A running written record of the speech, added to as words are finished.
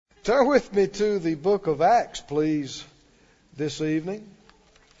Turn with me to the book of Acts, please, this evening.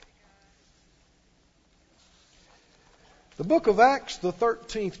 The book of Acts, the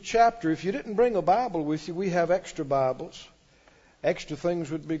 13th chapter. If you didn't bring a Bible with you, we have extra Bibles. Extra things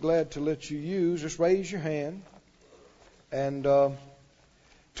we'd be glad to let you use. Just raise your hand and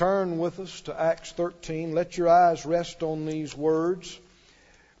turn with us to Acts 13. Let your eyes rest on these words.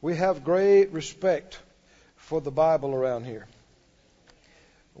 We have great respect for the Bible around here.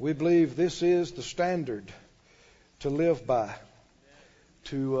 We believe this is the standard to live by,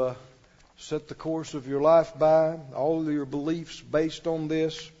 to set the course of your life by, all of your beliefs based on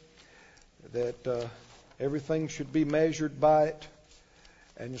this, that everything should be measured by it.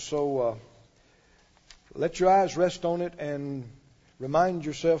 And so let your eyes rest on it and remind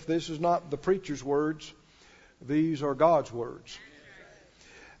yourself this is not the preacher's words, these are God's words.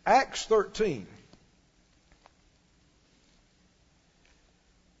 Acts 13.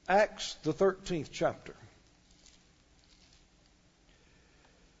 Acts, the 13th chapter.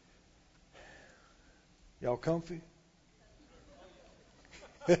 Y'all comfy?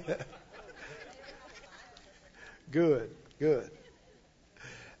 Good.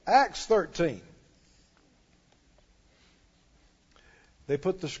 Acts 13. They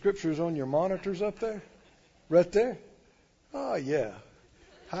put the scriptures on your monitors up there? Right there? Oh, yeah.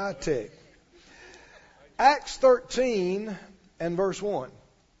 High tech. Acts 13 and verse 1.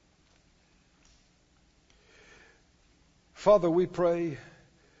 Father, we pray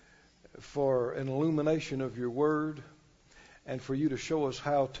for an illumination of your word and for you to show us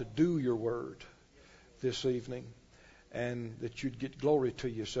how to do your word this evening and that you'd get glory to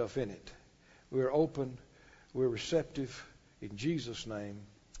yourself in it. We're open, we're receptive. In Jesus' name,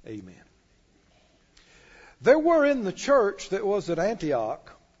 amen. There were in the church that was at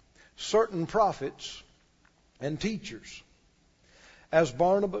Antioch certain prophets and teachers, as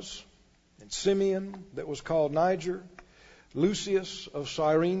Barnabas and Simeon that was called Niger, Lucius of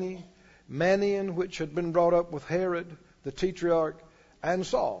Cyrene, Manaen, which had been brought up with Herod, the tetrarch, and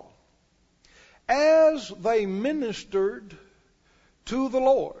Saul. As they ministered to the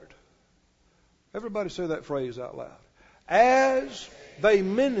Lord. Everybody say that phrase out loud. As they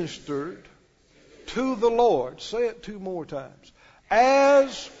ministered to the Lord. Say it 2 more times.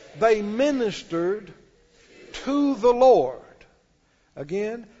 As they ministered to the Lord.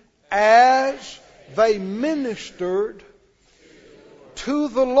 Again, as they ministered to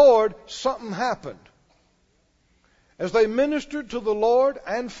the Lord, something happened. As they ministered to the Lord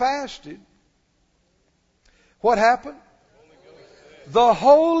and fasted, what happened? The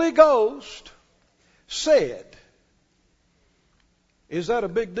Holy Ghost said. Is that a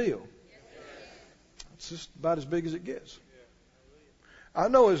big deal? It's just about as big as it gets. I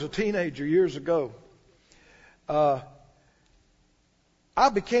know as a teenager years ago, I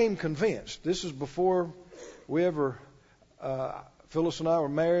became convinced. This is before we ever... Phyllis and I were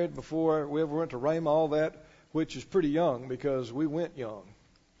married, before we ever went to Rhema, all that, which is pretty young because we went young.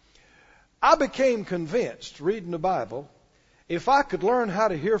 I became convinced, reading the Bible, if I could learn how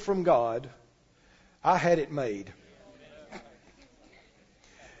to hear from God, I had it made.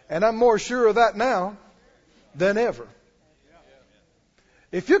 And I'm more sure of that now than ever.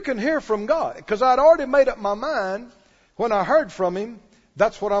 If you can hear from God, because I'd already made up my mind when I heard from Him,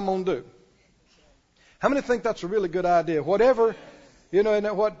 that's what I'm going to do. How many think that's a really good idea? Whatever... You know, isn't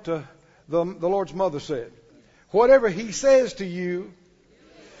that what the Lord's mother said? Whatever He says to you,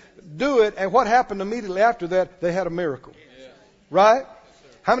 do it. And what happened immediately after that? They had a miracle. Right?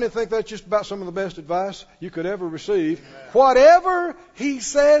 How many think that's just about some of the best advice you could ever receive? Whatever He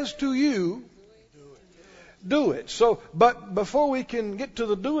says to you, do it. So, but before we can get to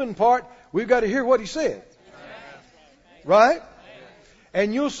the doing part, we've got to hear what He said. Right?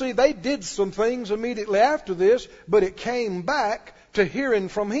 And you'll see they did some things immediately after this, but it came back to hearing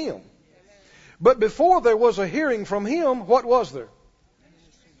from Him. But before there was a hearing from Him, what was there?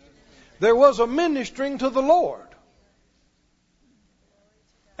 There was a ministering to the Lord.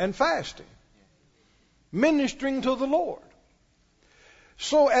 And fasting. Ministering to the Lord.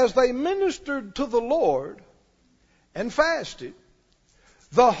 So as they ministered to the Lord and fasted,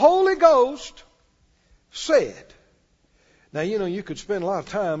 the Holy Ghost said. Now, you know, you could spend a lot of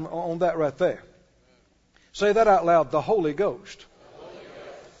time on that right there. Say that out loud. The Holy Ghost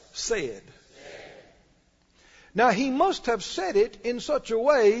said. Now, He must have said it in such a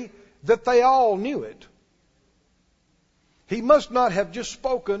way that they all knew it. He must not have just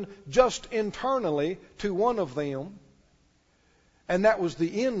spoken just internally to one of them, and that was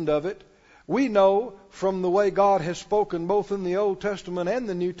the end of it. We know from the way God has spoken both in the Old Testament and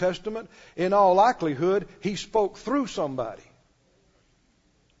the New Testament, in all likelihood, He spoke through somebody.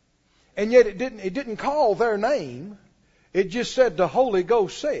 And yet it didn't call their name. It just said the Holy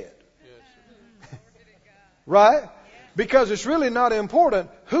Ghost said. Right? Because it's really not important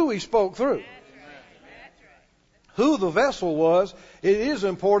who he spoke through. Who the vessel was, it is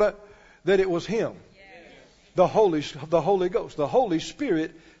important that it was him. The Holy Ghost. The Holy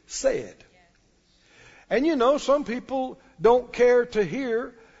Spirit said. And you know, some people don't care to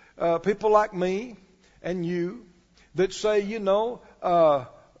hear people like me and you that say, you know,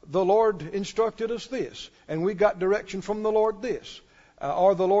 the Lord instructed us this, and we got direction from the Lord this,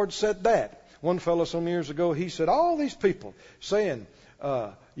 or the Lord said that. One fellow some years ago, he said, all these people saying,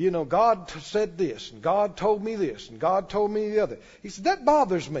 you know, God said this, and God told me this, and God told me the other. He said, that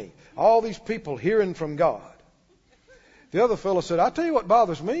bothers me. All these people hearing from God. The other fellow said, I tell you what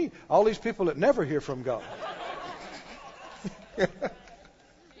bothers me, all these people that never hear from God.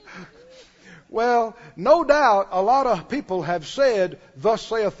 Well, no doubt a lot of people have said, thus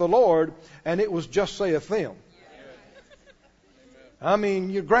saith the Lord, and it was just saith them. I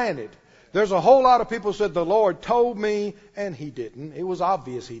mean, you're granted. There's a whole lot of people said the Lord told me, and he didn't. It was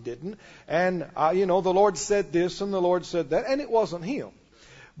obvious he didn't. And, you know, the Lord said this and the Lord said that, and it wasn't him.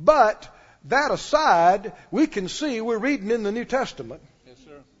 But that aside, we can see we're reading in the New Testament. Yes,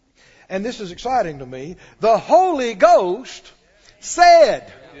 sir. And this is exciting to me. The Holy Ghost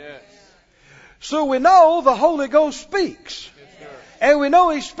said. Yes. So we know the Holy Ghost speaks. Yes, and we know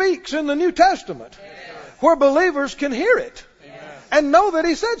he speaks in the New Testament, where believers can hear it. And know that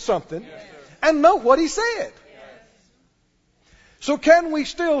he said something. Yes, and know what he said. Yes. So can we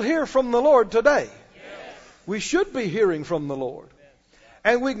still hear from the Lord today? Yes. We should be hearing from the Lord.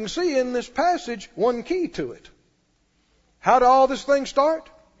 And we can see in this passage one key to it. How did all this thing start?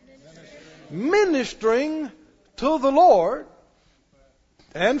 Ministering to the Lord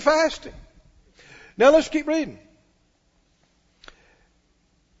and fasting. Now let's keep reading.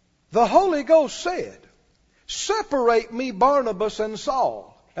 The Holy Ghost said, separate me Barnabas and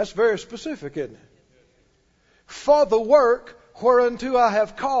Saul. That's very specific, isn't it? For the work whereunto I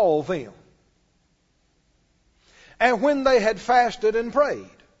have called them. And when they had fasted and prayed,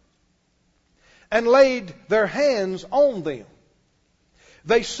 and laid their hands on them,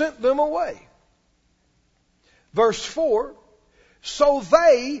 they sent them away. Verse 4, so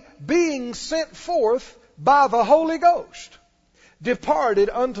they, being sent forth by the Holy Ghost, departed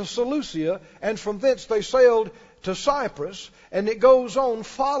unto Seleucia, and from thence they sailed to Cyprus. And it goes on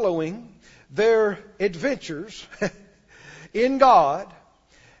following their adventures in God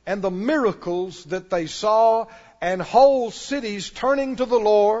and the miracles that they saw, and whole cities turning to the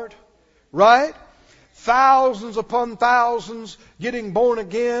Lord, right? Thousands upon thousands getting born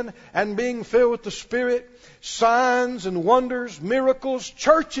again and being filled with the Spirit, signs and wonders, miracles,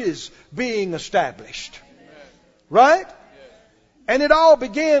 churches being established, right? And it all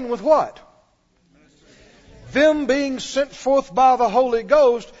began with what? Them being sent forth by the Holy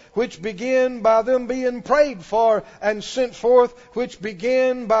Ghost, which began by them being prayed for, and sent forth, which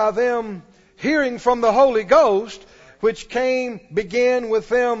began by them hearing from the Holy Ghost, which began with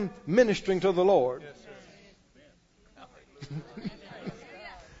them ministering to the Lord.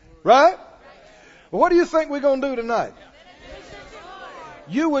 Right? Well, what do you think we're going to do tonight?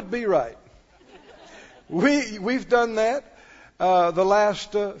 You would be right. We've done that the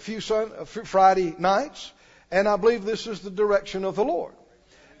last few Friday nights, and I believe this is the direction of the Lord.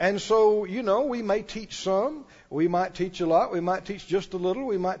 And so, you know, we may teach some, we might teach a lot, we might teach just a little,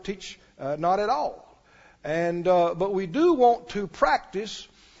 we might teach not at all. And but we do want to practice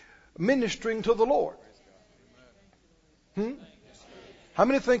ministering to the Lord. How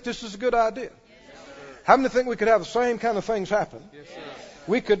many think this is a good idea? How many think we could have the same kind of things happen?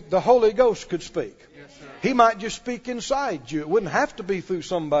 The Holy Ghost could speak. He might just speak inside you. It wouldn't have to be through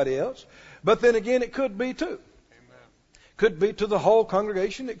somebody else. But then again, it could be too. Could be to the whole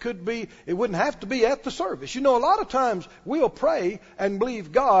congregation. It wouldn't have to be at the service. You know, a lot of times we'll pray and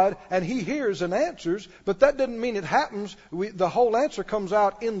believe God and He hears and answers, but that doesn't mean it happens. The whole answer comes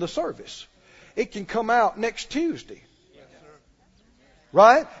out in the service. It can come out next Tuesday.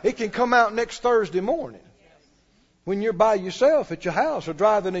 Right? It can come out next Thursday morning when you're by yourself at your house or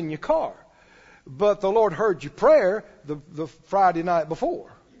driving in your car. But the Lord heard your prayer the Friday night before,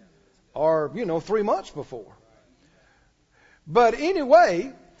 or, 3 months before. But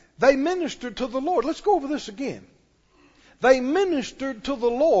anyway, they ministered to the Lord. Let's go over this again. They ministered to the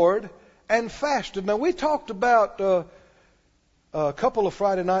Lord and fasted. Now, we talked about a couple of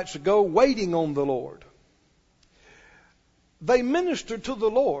Friday nights ago, waiting on the Lord. They ministered to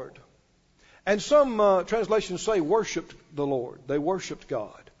the Lord. And some translations say worshiped the Lord. They worshiped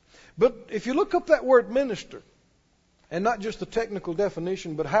God. But if you look up that word minister, and not just the technical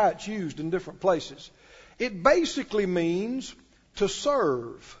definition, but how it's used in different places. It basically means to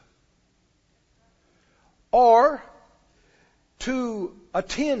serve or to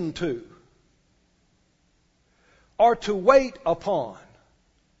attend to or to wait upon.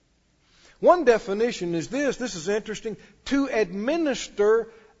 One definition is this is interesting, to administer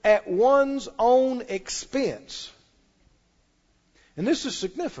at one's own expense. And this is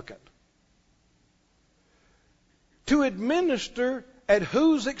significant. To administer at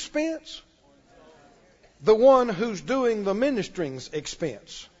whose expense? The one who's doing the ministering's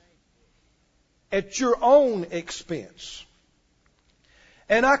expense. At your own expense.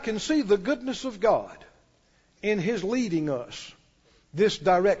 And I can see the goodness of God in His leading us this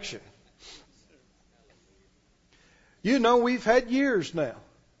direction. You know, we've had years now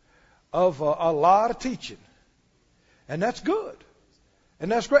of a lot of teaching. And that's good.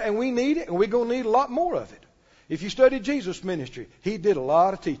 And that's great. And we need it, and we're going to need a lot more of it. If you study Jesus' ministry, He did a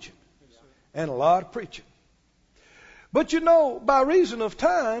lot of teaching and a lot of preaching. But you know, by reason of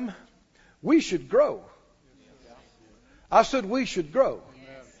time, we should grow. I said we should grow.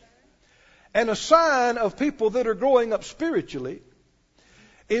 And a sign of people that are growing up spiritually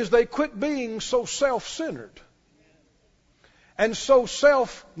is they quit being so self-centered and so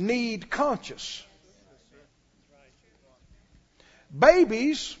self-need conscious.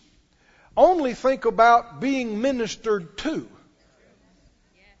 Babies only think about being ministered to.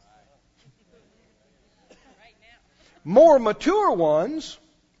 More mature ones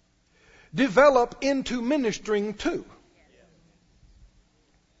develop into ministering to.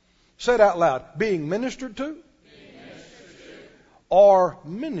 Say it out loud. Being ministered to? Or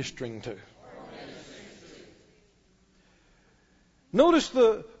ministering to. Notice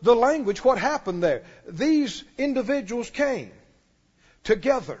the language, what happened there. These individuals came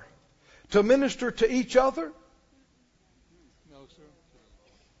together to minister to each other. No, sir.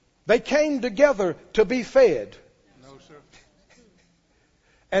 They came together to be fed. No, sir.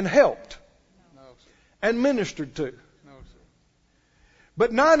 And helped. No, sir. And ministered to. No, sir.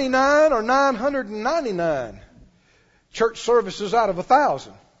 But 99 or 999 church services out of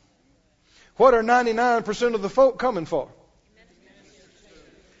 1,000. What are 99% of the folk coming for?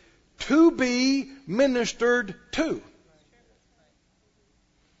 To be ministered to.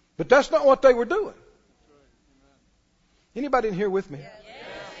 But that's not what they were doing. Anybody in here with me? Yes.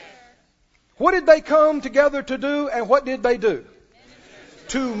 What did they come together to do, and what did they do?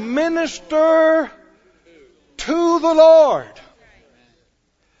 To minister to the Lord.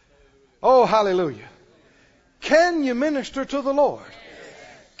 Oh, hallelujah. Can you minister to the Lord?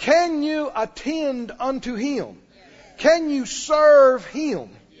 Can you attend unto Him? Can you serve Him?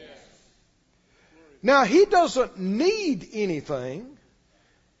 Now, He doesn't need anything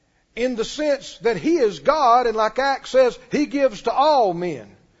in the sense that He is God, and like Acts says, He gives to all men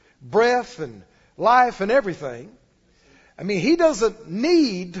breath and life and everything. I mean, He doesn't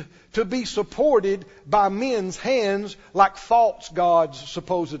need to be supported by men's hands like false gods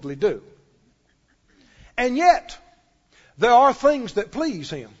supposedly do. And yet, there are things that please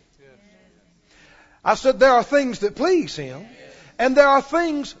Him. I said there are things that please Him, and there are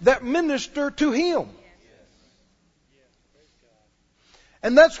things that minister to Him.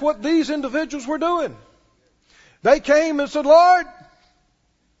 And that's what these individuals were doing. They came and said, Lord,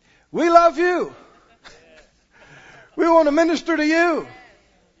 we love You. We want to minister to You.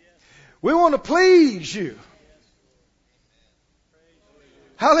 We want to please You.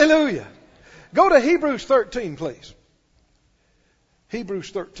 Hallelujah. Go to Hebrews 13, please. Hebrews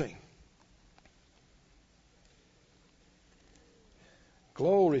 13.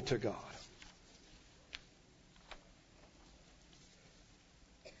 Glory to God.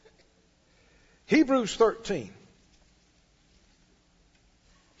 Hebrews 13.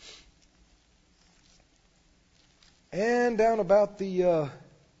 And down about the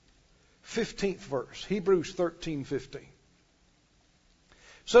 15th verse. Hebrews 13:15.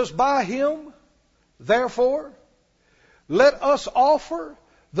 Says, by Him, therefore, let us offer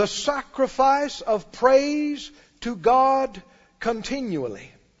the sacrifice of praise to God continually.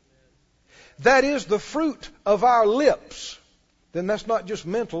 That is the fruit of our lips. Then that's not just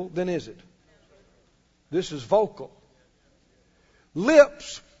mental, then is it? This is vocal.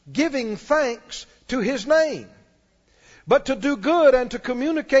 Lips giving thanks to His name. But to do good and to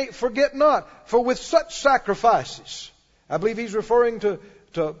communicate, forget not. For with such sacrifices, I believe he's referring to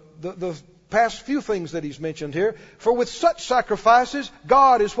the past few things that he's mentioned here. For with such sacrifices,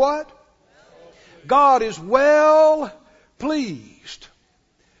 God is what? God is well pleased.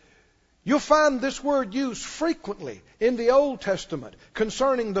 You'll find this word used frequently in the Old Testament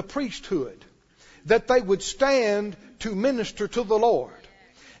concerning the priesthood. That they would stand to minister to the Lord.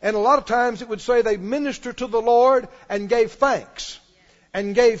 And a lot of times it would say they ministered to the Lord and gave thanks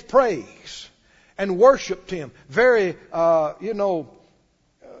and gave praise and worshiped Him. Very,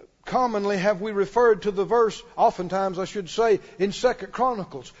 commonly have we referred to the verse, oftentimes I should say, in 2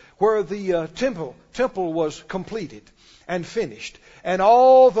 Chronicles, where the temple was completed and finished. And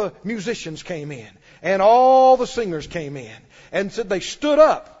all the musicians came in. And all the singers came in. And said they stood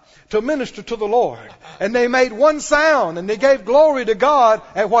up to minister to the Lord. And they made one sound and they gave glory to God.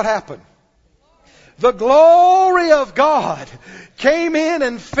 And what happened? The glory of God came in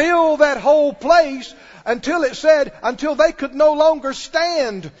and filled that whole place until it said, until they could no longer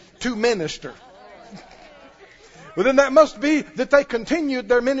stand to minister. Well, then that must be that they continued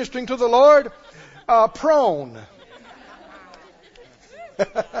their ministering to the Lord prone.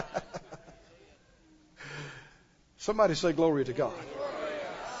 Somebody say glory to God.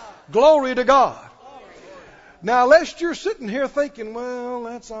 Glory to God. Now, lest you're sitting here thinking, well,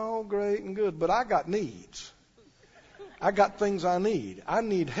 that's all great and good, but I got needs. I got things I need. I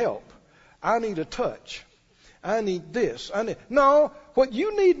need help. I need a touch. I need this. No, what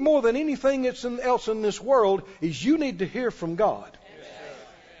you need more than anything else in this world is you need to hear from God.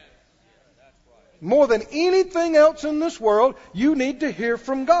 More than anything else in this world, you need to hear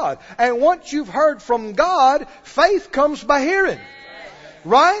from God. And once you've heard from God, faith comes by hearing.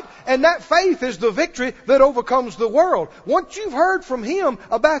 Right? And that faith is the victory that overcomes the world. Once you've heard from Him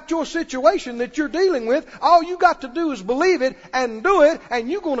about your situation that you're dealing with, all you got to do is believe it and do it, and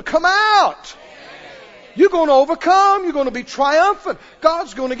you're going to come out. You're going to overcome. You're going to be triumphant.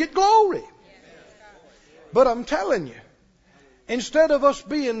 God's going to get glory. But I'm telling you, instead of us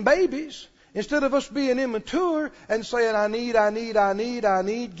being babies, instead of us being immature and saying, I need,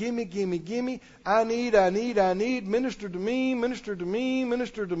 gimme, I need, minister to me.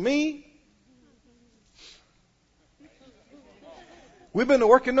 We've been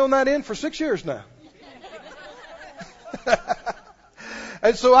working on that end for 6 years now.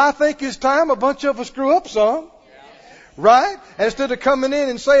 And so I think it's time a bunch of us grew up some. Right? Instead of coming in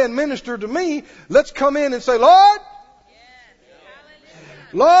and saying, minister to me, let's come in and say,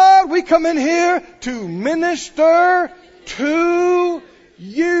 Lord, we come in here to minister to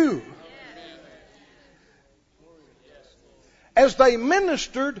you. As they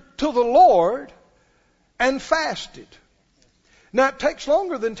ministered to the Lord and fasted. Now, it takes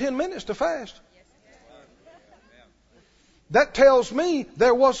longer than 10 minutes to fast. That tells me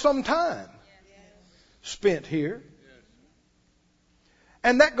there was some time spent here.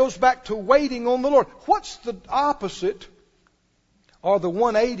 And that goes back to waiting on the Lord. What's the opposite, or the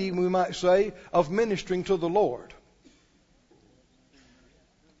 180, we might say, of ministering to the Lord?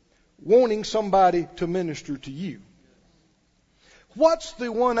 Wanting somebody to minister to you. What's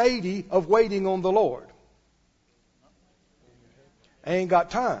the 180 of waiting on the Lord? I ain't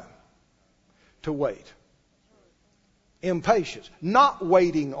got time to wait. Impatience. Not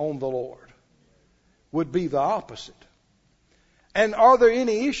waiting on the Lord would be the opposite. And are there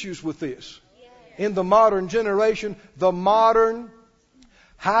any issues with this? In the modern generation, the modern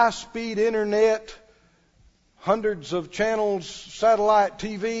high-speed internet, hundreds of channels, satellite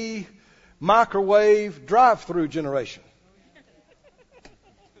TV, microwave, drive-through generation.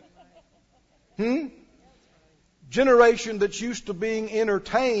 Generation that's used to being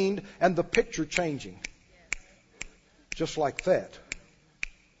entertained and the picture changing. Just like that.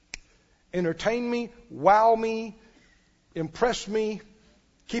 Entertain me, wow me, impress me,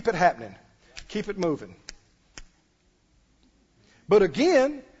 keep it happening, keep it moving. But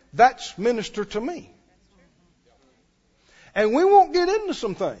again, that's minister to me. And we won't get into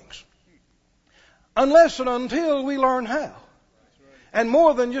some things unless and until we learn how. And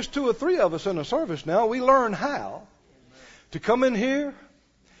more than just 2 or 3 of us in a service now, we learn how to come in here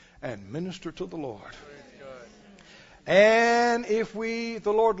and minister to the Lord. And if the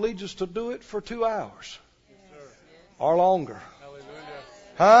Lord leads us to do it for 2 hours or longer.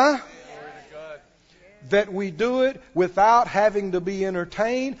 Huh? That we do it without having to be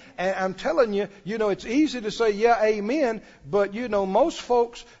entertained. And I'm telling you, it's easy to say, yeah, amen. But, most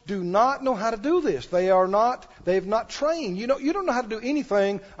folks do not know how to do this. They've not trained. You don't know how to do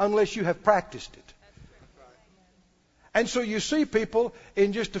anything unless you have practiced it. And so you see people,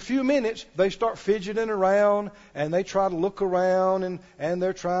 in just a few minutes, they start fidgeting around and they try to look around and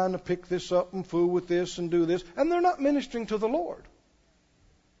they're trying to pick this up and fool with this and do this. And they're not ministering to the Lord.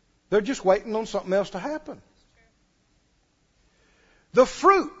 They're just waiting on something else to happen. The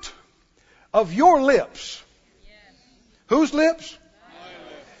fruit of your lips. Whose lips?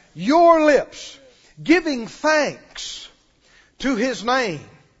 Your lips. Giving thanks to His name.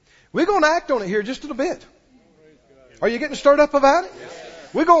 We're going to act on it here just in a bit. Are you getting stirred up about it?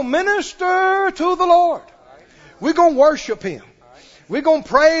 We're going to minister to the Lord. We're going to worship Him. We're going to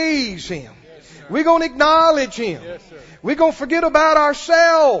praise Him. We're going to acknowledge Him. We're going to forget about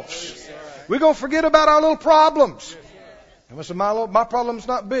ourselves. We're going to forget about our little problems. And so my problem's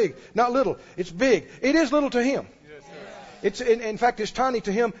not big, not little. It's big. It is little to Him. It's in fact, it's tiny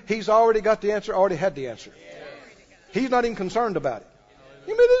to Him. He's already got the answer, already had the answer. He's not even concerned about it.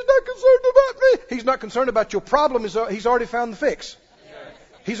 You mean He's not concerned about me? He's not concerned about your problem. He's already found the fix.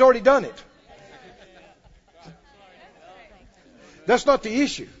 He's already done it. That's not the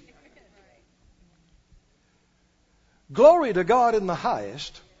issue. Glory to God in the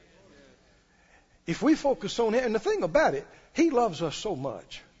highest. If we focus on Him, and the thing about it, He loves us so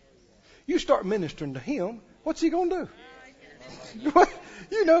much. You start ministering to Him, what's He going to do? What's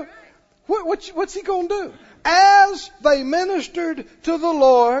He going to do? As they ministered to the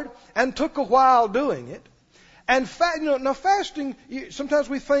Lord and took a while doing it, and now fasting, sometimes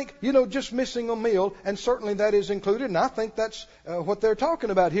we think, just missing a meal, and certainly that is included, and I think that's what they're talking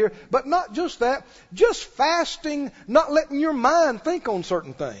about here. But not just that, just fasting, not letting your mind think on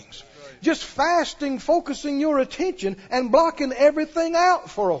certain things. Just fasting, focusing your attention, and blocking everything out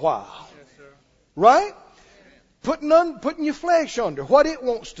for a while. Right? Putting your flesh under what it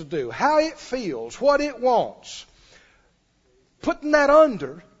wants to do, how it feels, what it wants. Putting that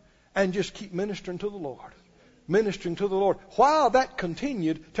under, and just keep ministering to the Lord. Ministering to the Lord. While that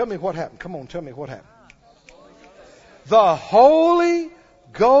continued, tell me what happened. Come on, tell me what happened. The Holy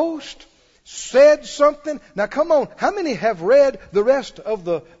Ghost said something. Now come on, how many have read the rest of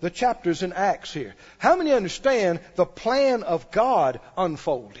the chapters in Acts here? How many understand the plan of God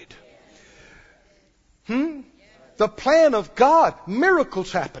unfolded? The plan of God.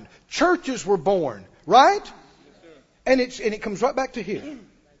 Miracles happened. Churches were born. Right? And it comes right back to here.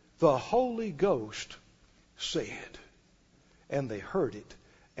 The Holy Ghost said, and they heard it,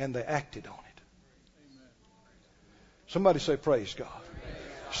 and they acted on it. Somebody say, praise God.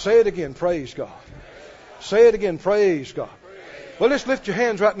 Say it again, praise God. Say it again, praise God. Well, let's lift your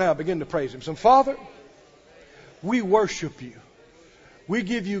hands right now, begin to praise Him. So, Father, we worship You. We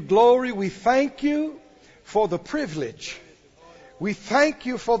give You glory. We thank You for the privilege. We thank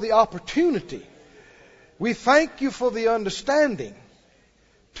You for the opportunity. We thank You for the understanding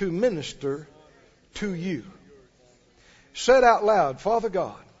to minister to You. Said out loud, Father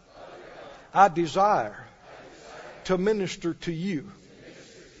God, I desire to minister to You.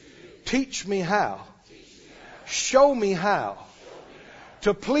 Teach me how. Show me how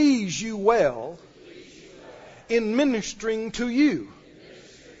to please You well in ministering to You.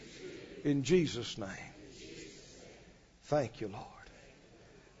 In Jesus' name. Thank You, Lord.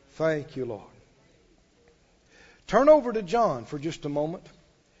 Thank You, Lord. Turn over to John for just a moment.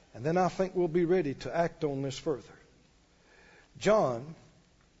 And then I think we'll be ready to act on this further. John,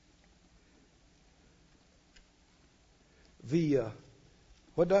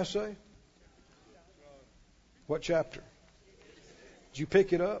 what did I say? What chapter? Did you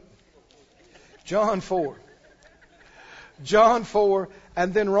pick it up? John 4. John 4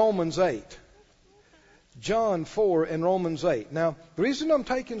 and then Romans 8. John 4 and Romans 8. Now, the reason I'm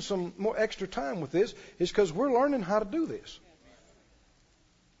taking some more extra time with this is because we're learning how to do this.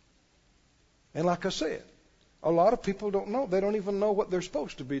 And like I said, a lot of people don't know. They don't even know what they're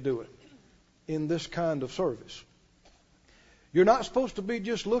supposed to be doing in this kind of service. You're not supposed to be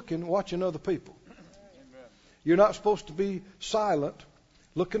just looking, watching other people. You're not supposed to be silent,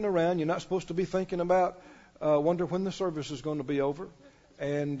 looking around. You're not supposed to be thinking about, wonder when the service is going to be over.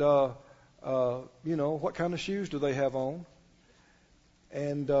 And, what kind of shoes do they have on?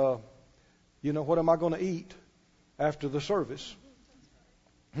 And, what am I going to eat after the service?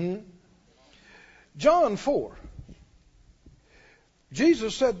 John 4.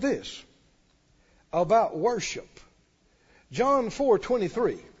 Jesus said this about worship. John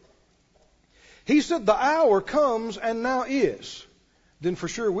 4:23. He said, the hour comes and now is. Then for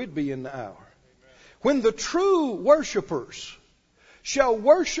sure we'd be in the hour. When the true worshipers shall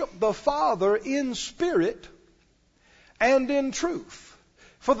worship the Father in spirit and in truth.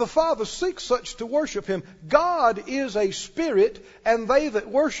 For the Father seeks such to worship Him. God is a spirit, and they that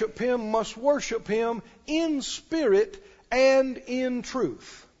worship Him must worship Him in spirit and in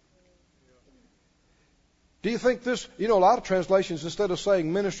truth. Do you think this, a lot of translations, instead of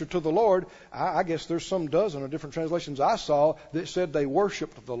saying minister to the Lord, I guess there's some dozen of different translations I saw that said they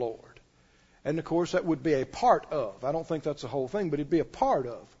worshiped the Lord. And of course that would be a part of. I don't think that's the whole thing, but it'd be a part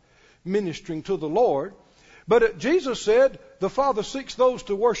of ministering to the Lord. But Jesus said the Father seeks those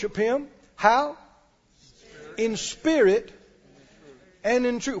to worship Him. How? In spirit and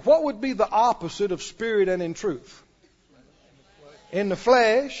in truth. What would be the opposite of spirit and in truth? in the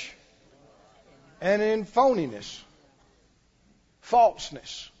flesh, and in phoniness,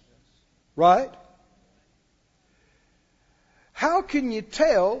 falseness. Right? How can you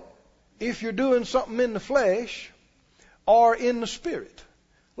tell if you're doing something in the flesh or in the spirit?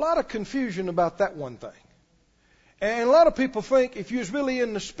 A lot of confusion about that one thing. And a lot of people think if you're really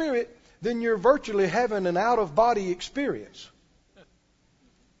in the spirit, then you're virtually having an out-of-body experience.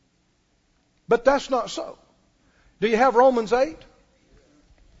 But that's not so. Do you have Romans 8?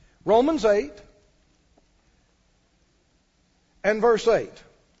 Romans 8 and verse 8.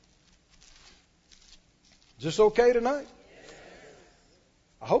 Is this okay tonight?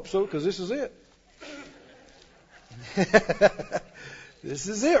 I hope so, because this is it. This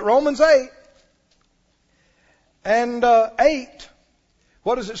is it, Romans 8. And 8,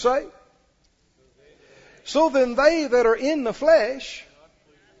 what does it say? So then they that are in the flesh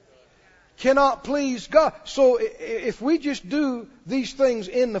cannot please God. So if we just do these things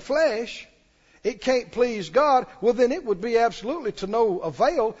in the flesh, it can't please God, well then it would be absolutely to no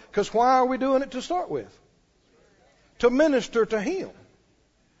avail, because why are we doing it to start with? To minister to Him.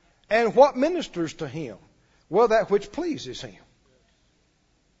 And what ministers to Him? Well, that which pleases Him.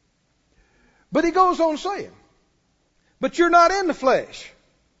 But he goes on saying, but you're not in the flesh.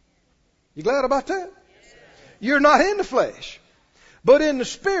 You glad about that? You're not in the flesh, but in the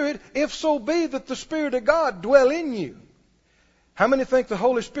Spirit, if so be that the Spirit of God dwell in you. How many think the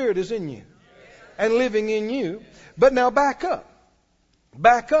Holy Spirit is in you and living in you? But now back up.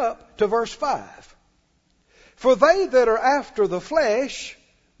 Back up to verse 5. For they that are after the flesh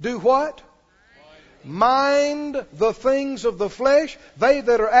do what? Mind the things of the flesh. They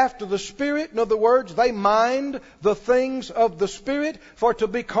that are after the Spirit, in other words, they mind the things of the Spirit. For to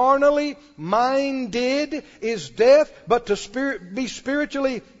be carnally minded is death, but to be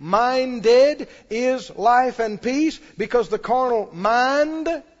spiritually minded is life and peace. Because the carnal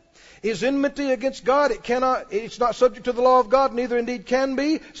mind is enmity against God. It's not subject to the law of God, neither indeed can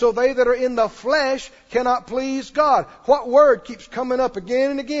be. So they that are in the flesh cannot please God. What word keeps coming up again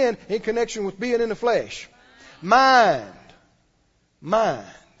and again in connection with being in the flesh? Mind. Mind.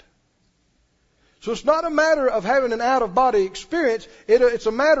 So it's not a matter of having an out-of-body experience. It's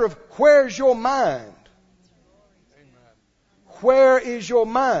a matter of where's your mind? Where is your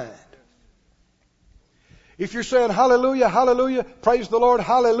mind? If you're saying hallelujah, hallelujah, praise the Lord,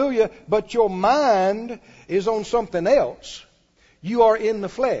 hallelujah, but your mind is on something else, you are in the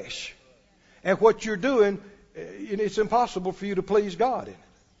flesh. And what you're doing, it's impossible for you to please God in it.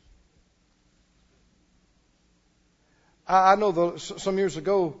 I know some years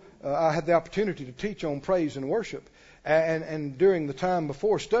ago, I had the opportunity to teach on praise and worship. And during the time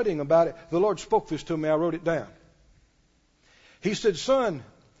before studying about it, the Lord spoke this to me. I wrote it down. He said, son,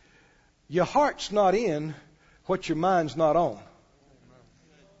 your heart's not in what your mind's not on.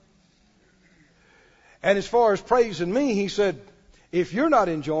 And as far as praising me, he said, if you're not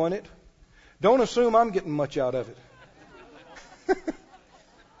enjoying it, don't assume I'm getting much out of it.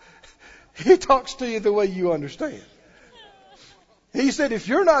 He talks to you the way you understand. He said, if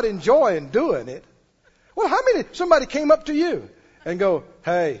you're not enjoying doing it, well, how many, somebody came up to you and go,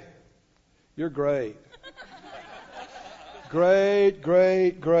 hey, you're great. Great,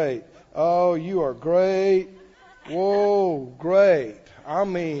 great, great. Oh, you are great. Whoa, great. I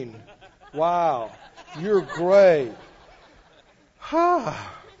mean, wow. You're great.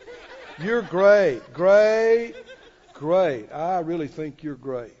 You're great. Great. Great. I really think you're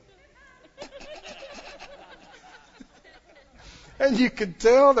great. And you can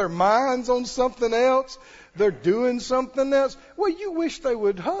tell their mind's on something else. They're doing something else. Well, you wish they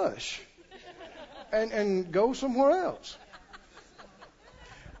would hush and go somewhere else.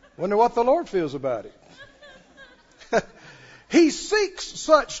 Wonder what the Lord feels about it. He seeks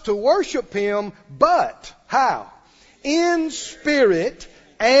such to worship Him, but how? In spirit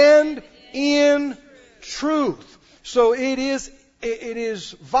and in truth. So it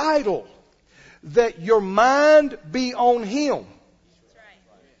is vital that your mind be on Him.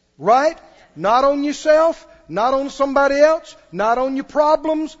 Right? Not on yourself, not on somebody else, not on your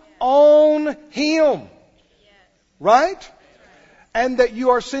problems, on Him. Right? And that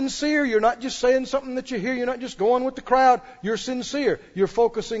you are sincere. You're not just saying something that you hear. You're not just going with the crowd. You're sincere. You're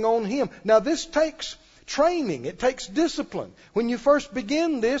focusing on Him. Now this takes training. It takes discipline. When you first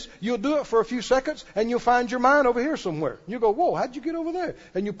begin this, you'll do it for a few seconds and you'll find your mind over here somewhere. You go, whoa, how'd you get over there?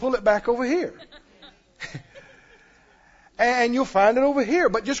 And you pull it back over here. And you'll find it over here.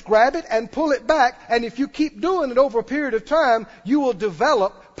 But just grab it and pull it back. And if you keep doing it over a period of time, you will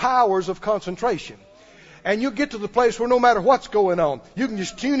develop powers of concentration. And you'll get to the place where no matter what's going on, you can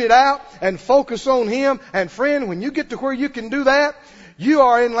just tune it out and focus on Him. And friend, when you get to where you can do that, you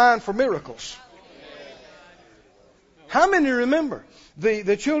are in line for miracles. How many remember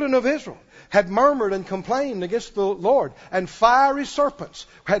the children of Israel had murmured and complained against the Lord, and fiery serpents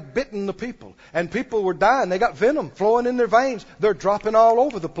had bitten the people, and people were dying. They got venom flowing in their veins. They're dropping all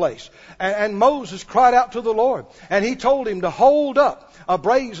over the place. And Moses cried out to the Lord, and he told him to hold up a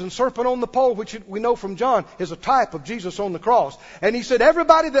brazen serpent on the pole, which we know from John is a type of Jesus on the cross. And he said,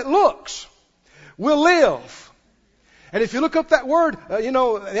 everybody that looks will live. And if you look up that word,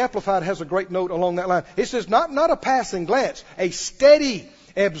 the Amplified has a great note along that line. It says not a passing glance, a steady,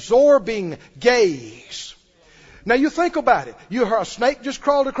 absorbing gaze. Now you think about it. A snake just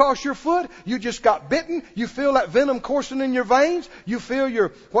crawled across your foot. You just got bitten. You feel that venom coursing in your veins. You feel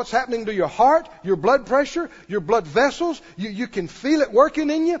what's happening to your heart, your blood pressure, your blood vessels. You can feel it working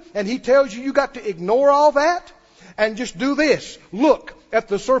in you. And he tells you got to ignore all that and just do this. Look at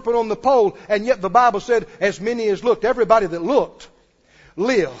the serpent on the pole. And yet the Bible said, as many as looked, everybody that looked,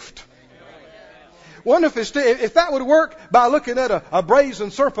 lived. Wonder if that would work by looking at a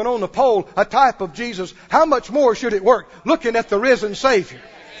brazen serpent on the pole, a type of Jesus. How much more should it work looking at the risen Savior?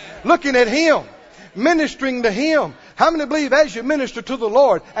 Looking at Him, ministering to Him. How many believe as you minister to the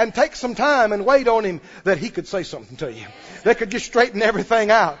Lord and take some time and wait on Him that He could say something to you? That could just straighten everything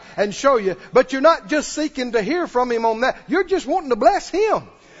out and show you. But you're not just seeking to hear from Him on that. You're just wanting to bless Him.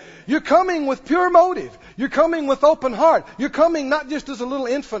 You're coming with pure motive. You're coming with open heart. You're coming not just as a little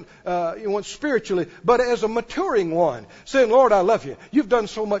infant spiritually, but as a maturing one. Saying, Lord, I love you. You've done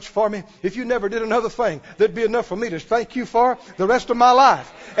so much for me. If you never did another thing, there'd be enough for me to thank you for the rest of my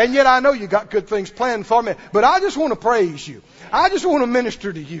life. And yet I know you got good things planned for me. But I just want to praise you. I just want to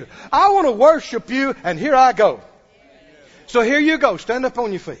minister to you. I want to worship you. And here I go. So here you go. Stand up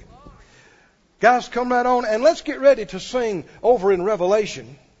on your feet. Guys, come right on. And let's get ready to sing over in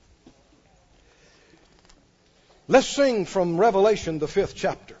Revelation. Let's sing from Revelation, the 5th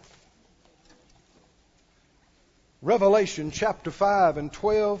chapter. Revelation chapter 5 and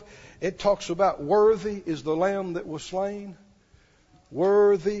 12. It talks about worthy is the Lamb that was slain.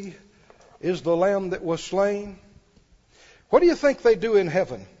 Worthy is the Lamb that was slain. What do you think they do in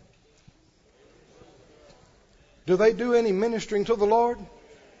heaven? Do they do any ministering to the Lord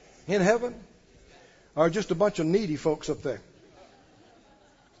in heaven? Or just a bunch of needy folks up there?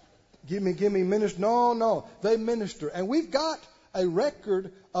 Give me minister. No. They minister. And we've got a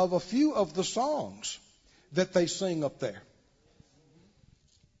record of a few of the songs that they sing up there.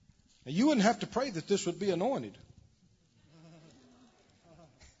 Now, you wouldn't have to pray that this would be anointed.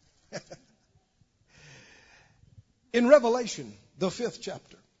 In Revelation, the 5th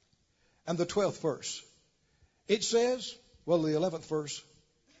chapter and the 12th verse, it says, the 11th verse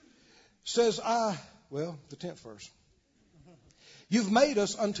says, the 10th verse. You've made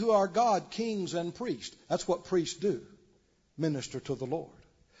us unto our God kings and priests. That's what priests do. Minister to the Lord.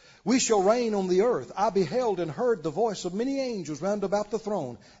 We shall reign on the earth. I beheld and heard the voice of many angels round about the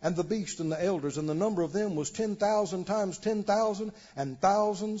throne, and the beast and the elders, and the number of them was 10,000 times 10,000, and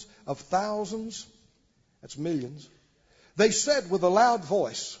thousands of thousands. That's millions. They said with a loud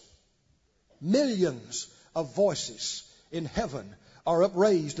voice, millions of voices in heaven are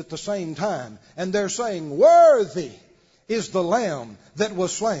upraised at the same time, and they're saying, worthy is the Lamb that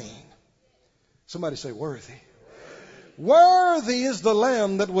was slain. Somebody say, worthy. Worthy is the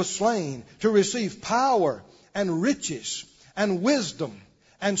Lamb that was slain to receive power and riches and wisdom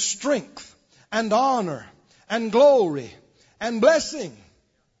and strength and honor and glory and blessing.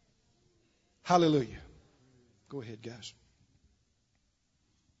 Hallelujah. Go ahead, guys.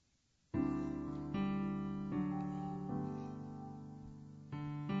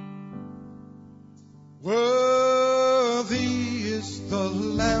 Worthy is the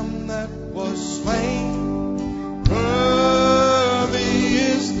Lamb that was slain. Worthy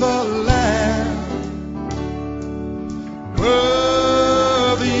is the Lamb.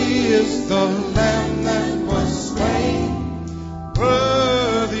 Worthy is the Lamb that was slain.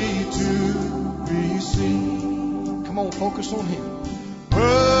 Worthy to receive. Come on, focus on Him.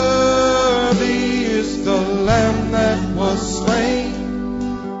 Worthy is the Lamb that was slain.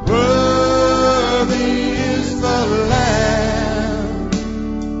 Worthy is the Lamb.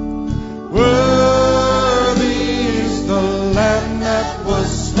 Worthy is the Lamb that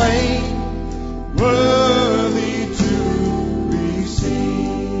was slain. Worthy to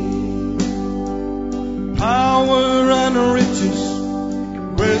receive power and riches,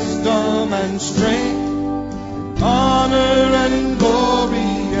 wisdom and strength, honor and glory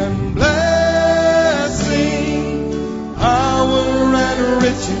and blessing. Power and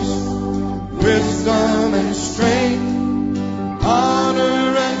riches, wisdom strength,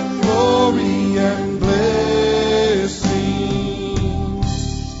 honor and glory and blessing.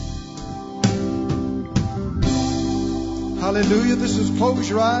 Hallelujah. This is close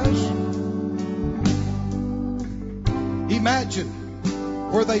your eyes. Imagine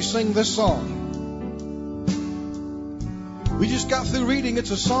where they sing this song. We just got through reading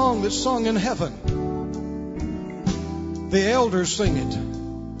it's a song that's sung in heaven. The elders sing it.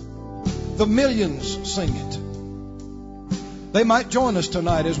 The millions sing it. They might join us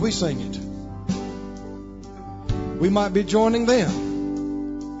tonight as we sing it. We might be joining them.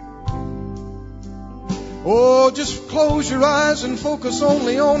 Oh, just close your eyes and focus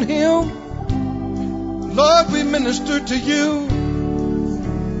only on Him. Lord, we minister to you.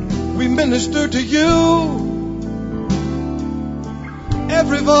 We minister to you.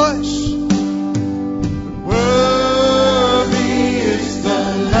 Every voice. Worthy is the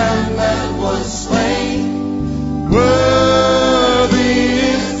Lamb that was slain. Worthy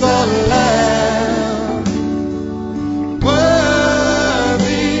is the Lamb.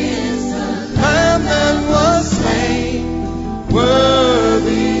 Worthy is the Lamb that was slain.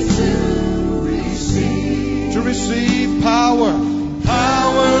 Worthy to receive power,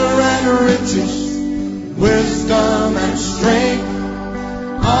 power and riches, wisdom and strength,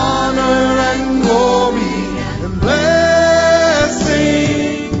 honor and glory and blessing,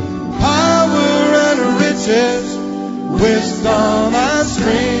 power and riches, wisdom and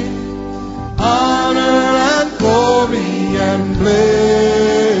strength, honor and glory and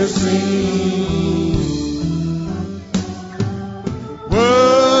blessing.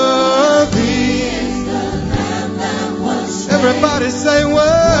 Worthy is the Lamb that was slain. Everybody say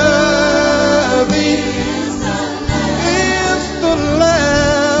worthy is the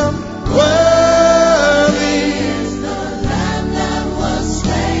Lamb. Worthy is the Lamb that was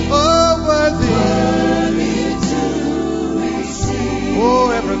slain. Oh, worthy to receive.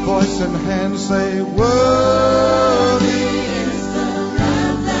 Oh, every voice and hand say, worthy is the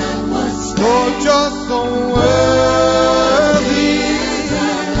Lamb that was slain. Lord, you're so worthy.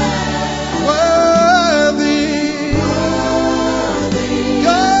 Worthy.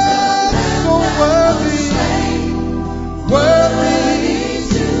 You're so worthy.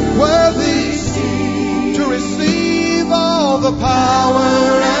 Worthy to receive all the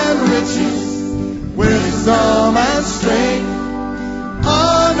power and riches, wisdom and strength,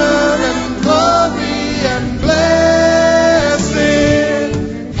 honor and glory and blessing,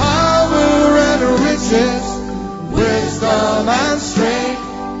 power and riches, wisdom and strength,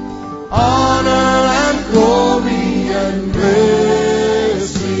 honor and glory and blessing.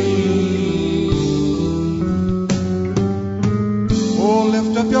 Oh,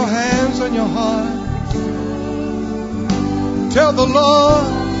 lift up your hands and your heart. Tell the Lord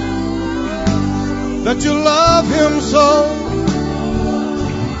that you love Him so.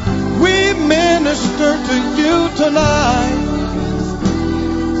 We minister to you tonight.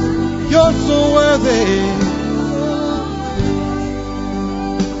 You're so worthy.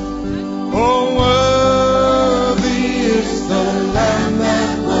 Oh, worthy is the Lamb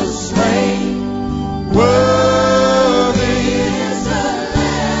that was slain. Worthy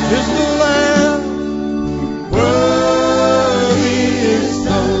is the Lamb. Worthy is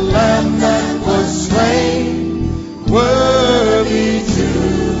the Lamb that was slain. Worthy to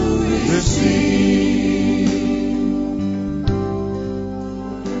receive.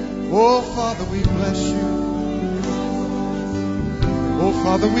 Oh, Father, we bless you. Oh,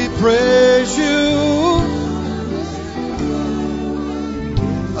 Father, we praise you.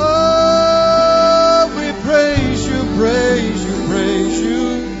 Oh, we praise you, praise you, praise you.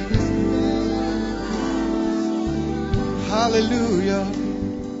 Hallelujah.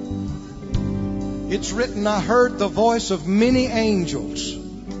 It's written, I heard the voice of many angels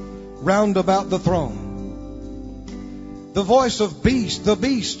round about the throne. The voice of the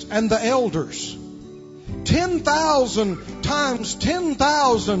beast and the elders. 10,000 times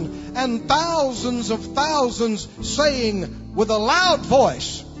 10,000 and thousands of thousands saying with a loud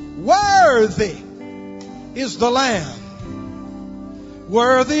voice, worthy is the Lamb.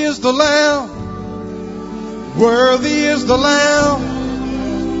 Worthy is the Lamb. Worthy is the Lamb.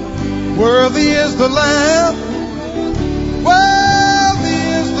 Worthy is the Lamb. Worthy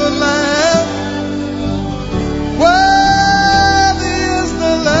is the Lamb. Worthy is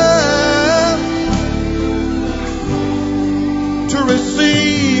the Lamb to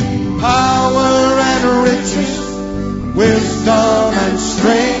receive power and riches, wisdom and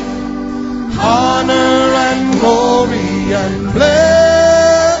strength, honor and glory and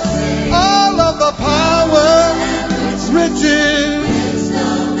blessing. All of the power, riches,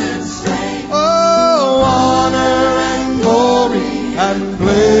 wisdom and strength. Oh,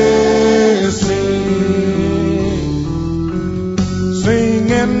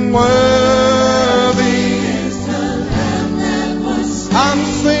 singing worthy. I'm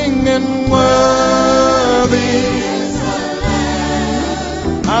singing worthy.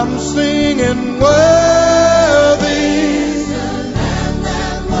 I'm singing worthy.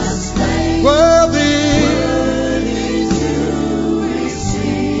 Worthy.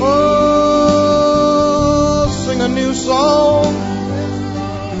 Oh, sing a new song.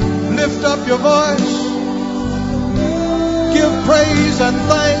 Lift up your voice. Give praise and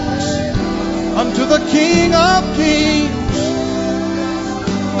thanks unto the King of Kings,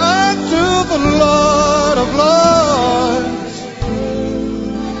 unto the Lord of Lords.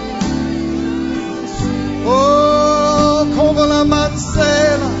 Oh, come la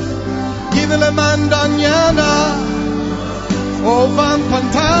mansela, give le mandanyana, oh van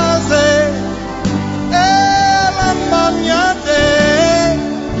pantaze, la magnate,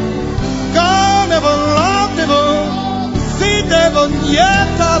 God ever loved ever. Si devon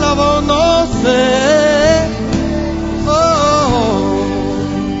yeta la vonose. Oh,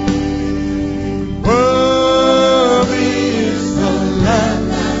 worthy is the Lamb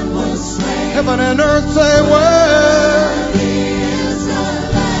that was slain. Heaven and earth say, worthy is the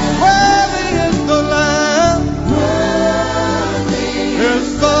Lamb. Worthy is the Lamb. Worthy is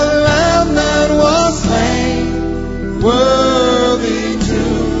the Lamb that was slain. Worthy to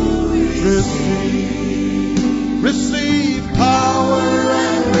receive power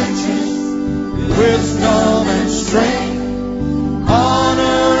and riches, wisdom and strength,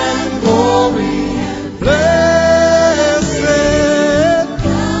 honor and glory and blessed.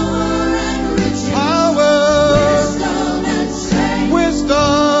 Power and riches, wisdom and strength,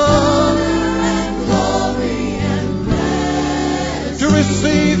 honor and glory and blessed. To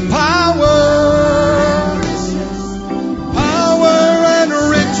receive power and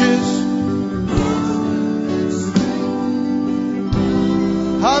riches.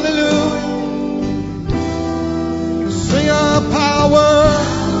 Hallelujah. Sing our power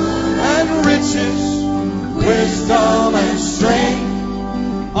and riches, wisdom and strength,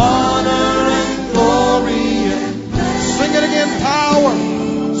 honor and glory. Sing it again, power.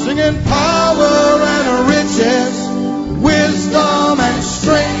 Singing power and riches, wisdom and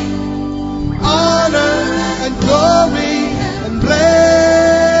strength, honor and glory and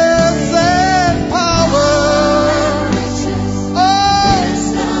blessed power.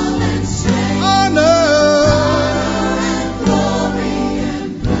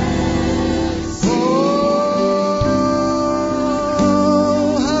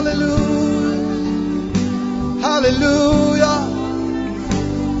 Hallelujah.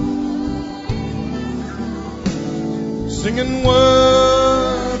 Singing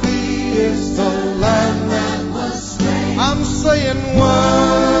worthy is the Lamb that was slain. I'm saying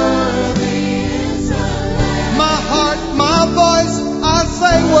worthy is the Lamb. My heart, my voice, I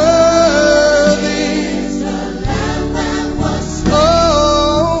say worthy is the Lamb that was slain.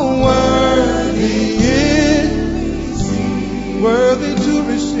 Oh, worthy is worthy to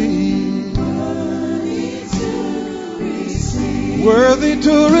receive. Worthy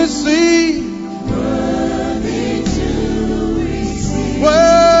to receive.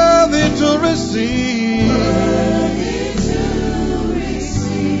 Worthy to receive. Worthy to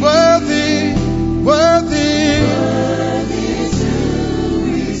receive. Worthy. Worthy.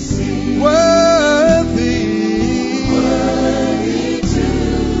 Worthy.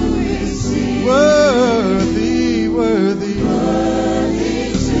 Worthy. Worthy.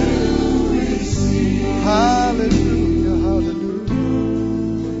 Hallelujah. Hallelujah.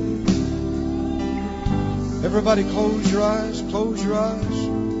 Everybody close your eyes. Close your eyes.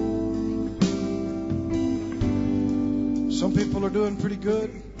 Some people are doing pretty good.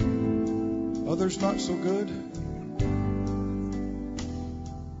 Others not so good.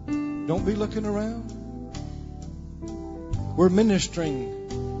 Don't be looking around. We're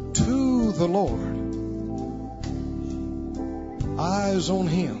ministering to the Lord. Eyes on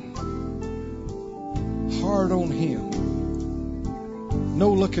Him. Heart on Him.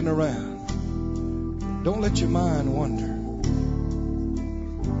 No looking around. Don't let your mind wander.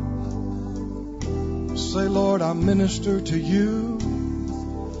 Say, Lord, I minister to you.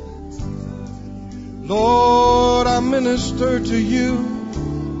 Lord, I minister to you.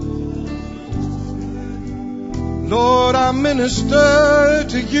 Lord, I minister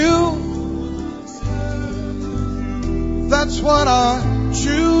to you. That's what I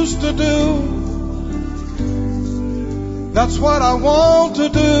choose to do. That's what I want to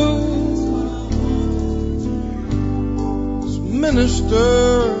do.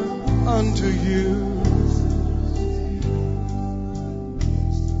 Minister unto you.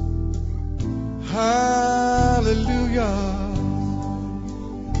 Hallelujah.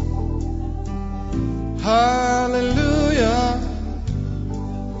 Hallelujah.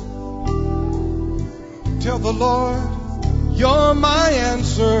 Tell the Lord, you're my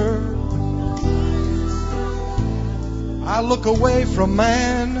answer. I look away from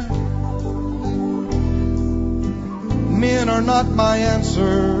man. Men are not my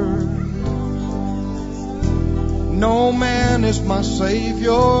answer. No man is my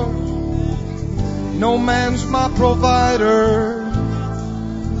Savior. No man's my provider.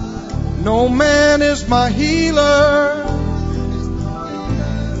 No man is my healer.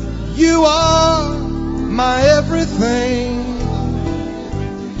 You are my everything.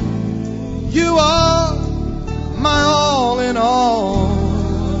 You are my all in all.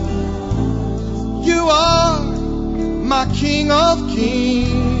 You are my King of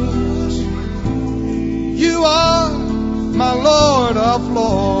Kings. You are my Lord of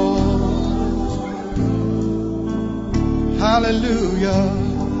Lords. Hallelujah.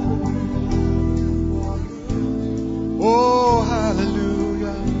 Oh,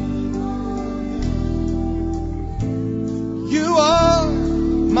 hallelujah. You are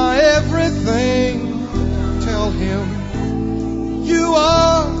my everything. Tell him. You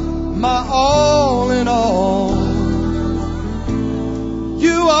are my all in all.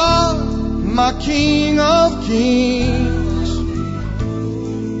 You are my King of Kings.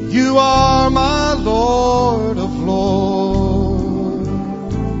 You are my Lord of Lords.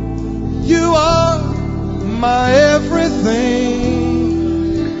 You are my everything.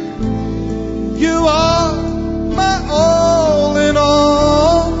 You are my all in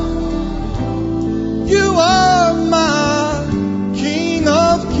all. You are my King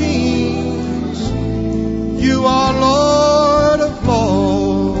of Kings. You are Lord of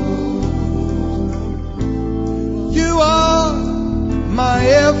Lords. You are my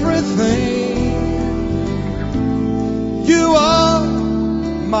everything. You are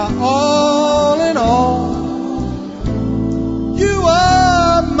my all in all. You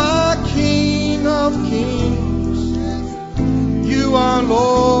are my King of Kings. You are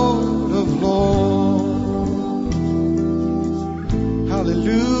Lord of Lords.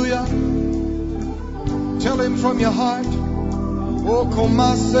 Hallelujah. Tell him from your heart. O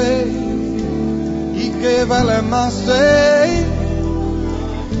komase, ike valemase,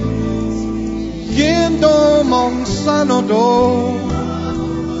 yendo monsanodo.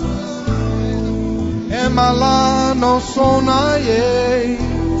 Emalano sonaye,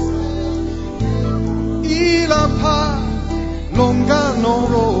 ilapa longano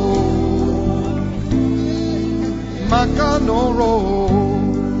ro, makano ro,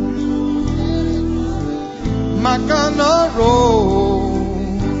 makano ro,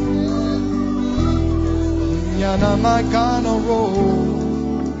 yana makano ro,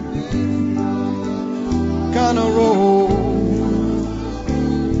 kano ro.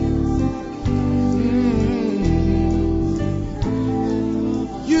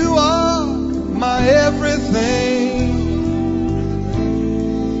 You are my everything.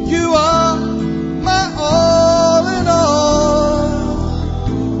 You are my all in all.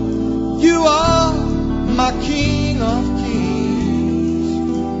 You are my King of Kings.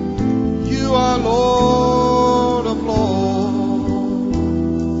 You are Lord of Lords.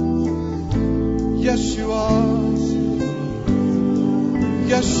 Yes, you are.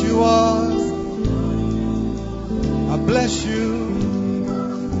 Yes, you are. I bless you.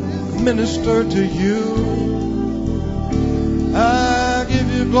 Minister to you. I give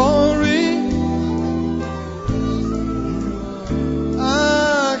you glory.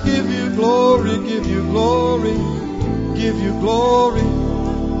 I give you glory, give you glory, give you glory,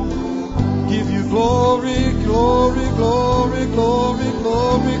 give you glory, glory, glory, glory,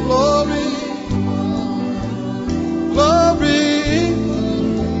 glory, glory, glory, glory, glory.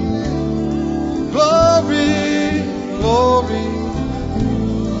 Glory, glory,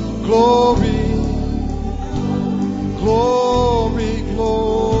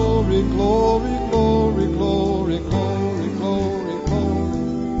 glory, glory, glory, glory, glory, glory,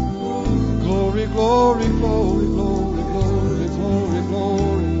 glory, glory, glory, glory, glory, glory,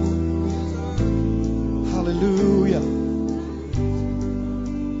 glory. Hallelujah.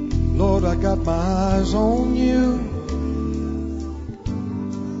 Lord, I got my eyes on you.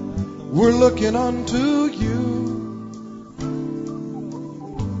 We're looking unto you.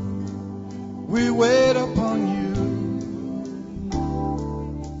 We wait upon you.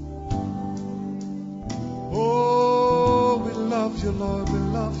 Oh, we love you, Lord. We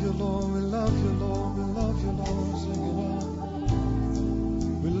love you, Lord. We love you, Lord. We love you, Lord. Sing it out.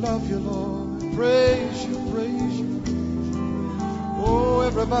 We love you, Lord. We praise you, praise you. Oh,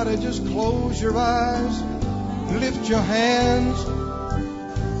 everybody just close your eyes. Lift your hands.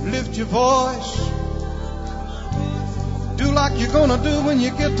 Lift your voice. Do like you're gonna do when you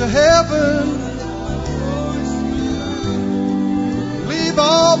get to heaven. Leave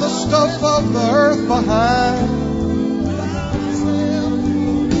all the stuff of the earth behind.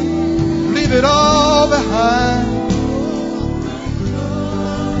 Leave it all behind.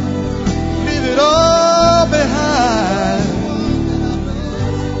 Leave it all behind.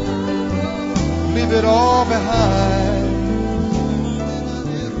 Leave it all behind.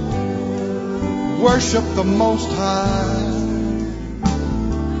 Worship the Most High.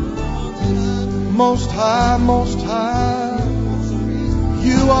 Most High, Most High.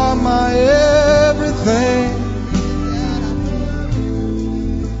 You are my everything.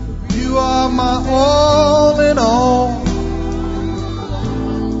 You are my all in all.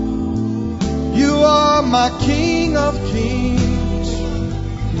 You are my King of Kings.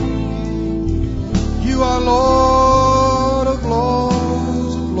 You are Lord of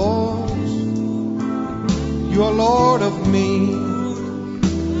Lords, of Lords. You are Lord of me.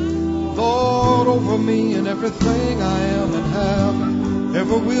 Lord over me and everything I am and have,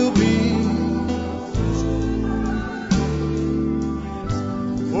 ever will be.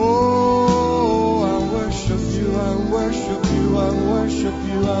 Oh, I worship you, I worship you, I worship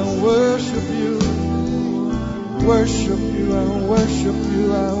you, I worship you. Worship you, I worship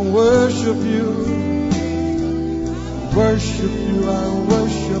you, I worship you. Worship you, I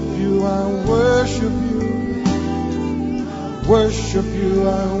worship you, I worship you. Worship you, I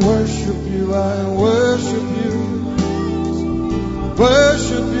worship you, I worship you.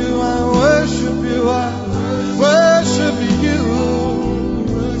 Worship you, I worship you, I worship you.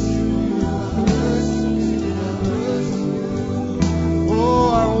 Oh,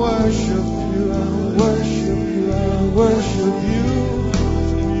 I worship you, I worship you, I worship you.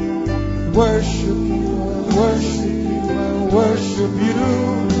 Worship you, I worship you, I worship you.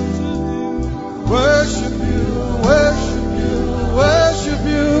 Worship you, worship you, worship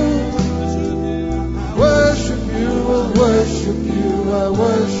you. Worship you, worship you, I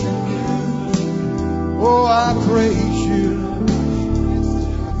worship you. Oh, I praise you,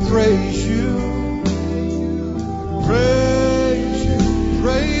 praise you, praise you,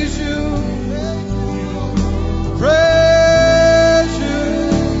 praise you, praise you,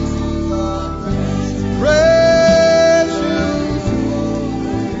 praise you,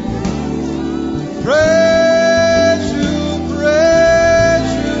 praise you,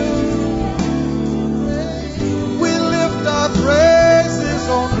 praise you. We lift our praises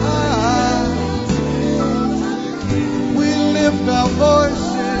on high. We lift our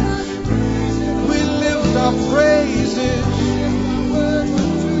voices. We lift our praises.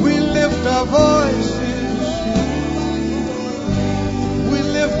 We lift our voices. We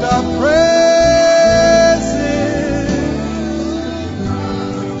lift our praises.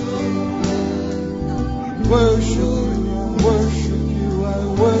 Worship you, worship you, I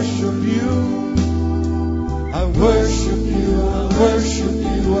worship you. I worship you, I worship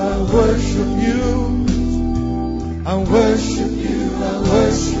you, I worship you. I worship you, I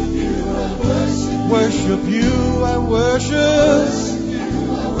worship you, I worship you, I worship.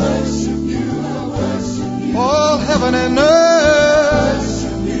 All heaven and earth,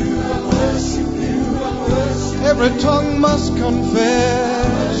 every tongue must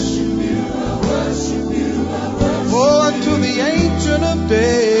confess. Oh, unto the Ancient of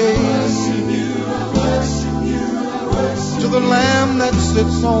Days, to the Lamb that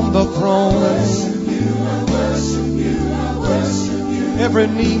sits on the throne, every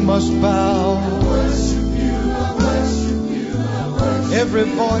knee must bow, every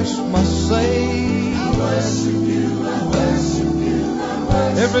voice must say,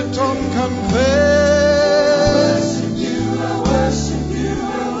 every tongue confess.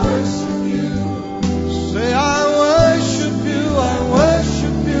 Say, I worship you, I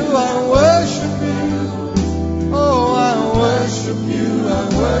worship you, I worship you. Oh, I worship you, I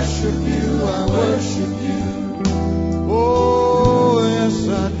worship you, I worship you. Oh, yes,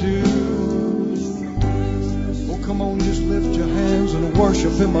 I do. Oh, come on, just lift your hands and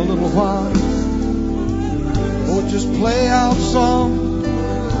worship Him a little while. Oh, just play out some.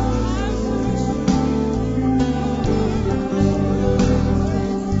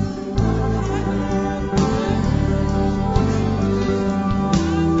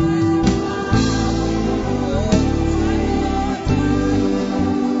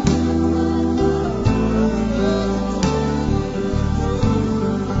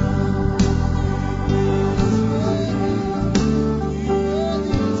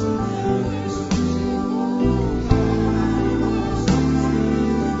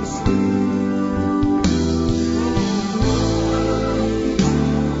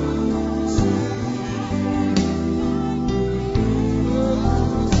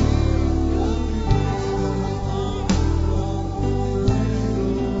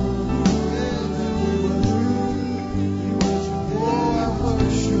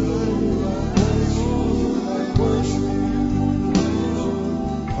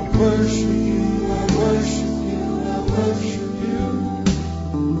 worship you, I worship you, I worship you.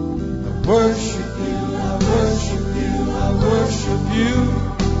 I worship you, I worship you, I worship you.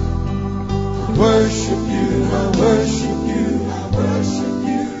 I worship you, I worship you, I worship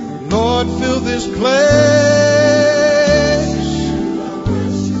you. Lord, fill this place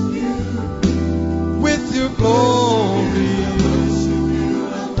with your glory.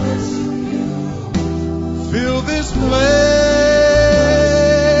 Fill this place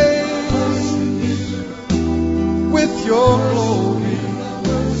with your glory.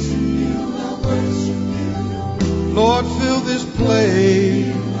 Lord, fill this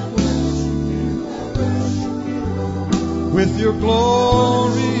place with your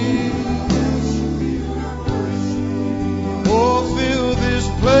glory. Oh, fill this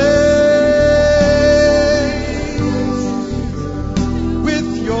place with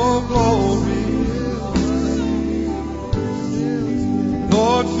your glory.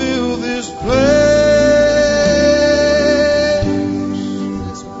 Lord, fill this place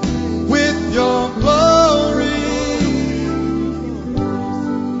with your glory.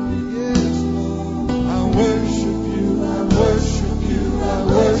 I worship you, I worship you, I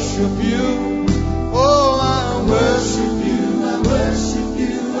worship you. Oh, I worship you, I worship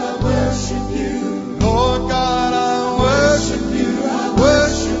you, I worship you. Lord God, I worship you, I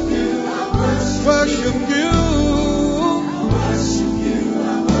worship you, I worship you.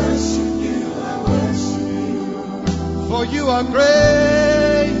 For you are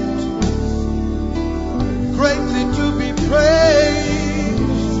great, greatly to be praised.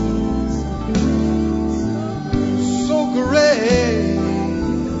 So great,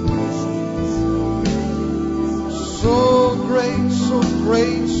 so great, so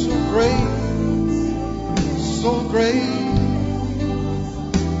great, so great, so great.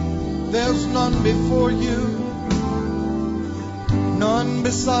 There's none before you, none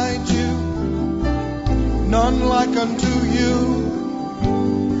beside you. None like unto you,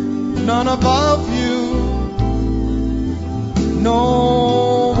 none above you,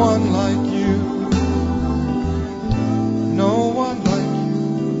 no one like you, no one like you.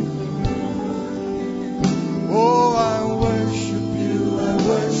 Oh, I worship you, I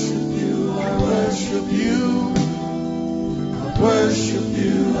worship you, I worship you. I worship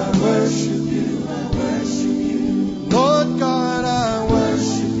you, I worship you, I worship you. Lord God, I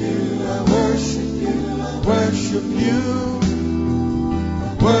worship you, I worship you. Worship you,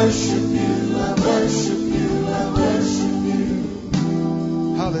 I worship you, I worship you, I worship you.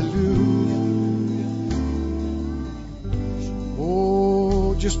 Hallelujah.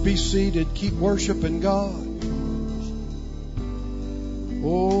 Oh, just be seated. Keep worshiping God.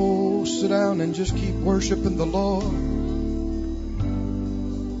 Oh, sit down and just keep worshiping the Lord.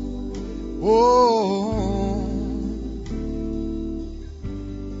 Oh.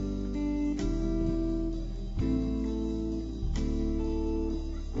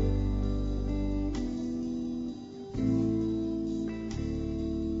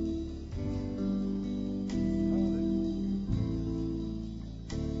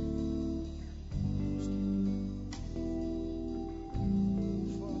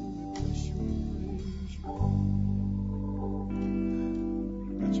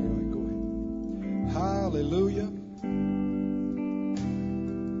 Hallelujah.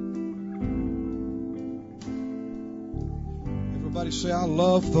 Everybody say, I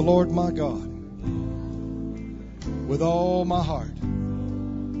love the Lord my God with all my heart,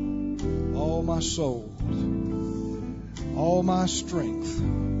 all my soul, all my strength.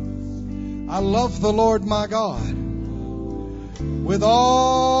 I love the Lord my God with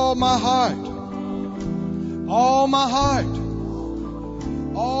all my heart, all my heart,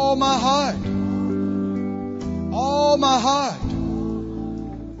 all my heart, all my heart,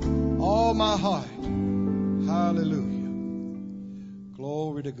 all my heart. Hallelujah.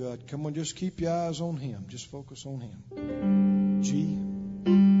 Glory to God. Come on, just keep your eyes on Him. Just focus on Him. G.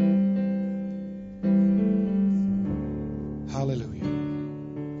 Hallelujah.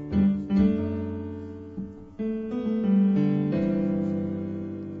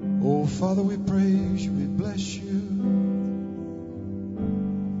 Oh, Father, we praise you. We bless you.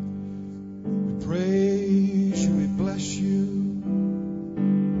 We praise you. We bless you.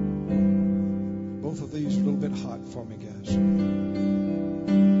 Both of these are a little bit hot for me, guys.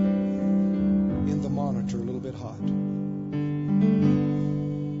 In the monitor, a little bit hot.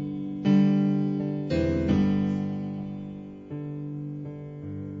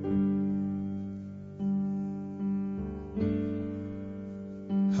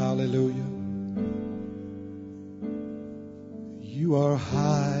 Hallelujah. You are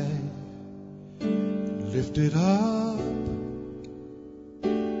high, lifted up,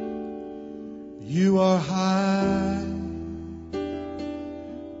 You are high,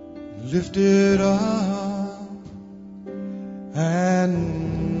 lifted up,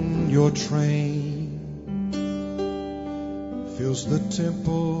 and your train fills the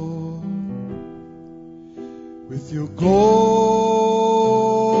temple with your glory.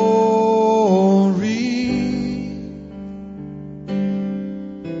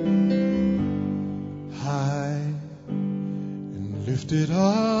 High and lifted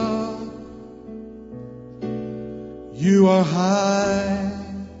up, you are high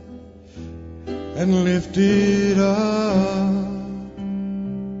and lifted up,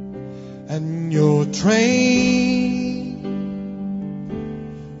 and your train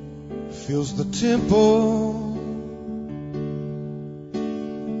fills the temple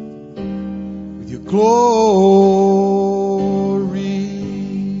with your glory.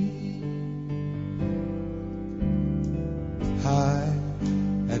 High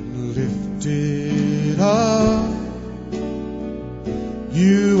and lifted up,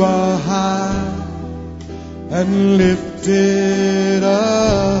 you are high and lifted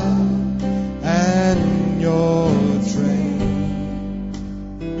up, and your train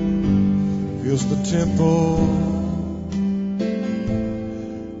fills the temple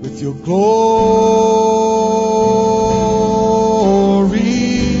with your glory.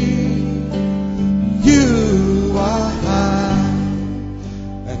 You are high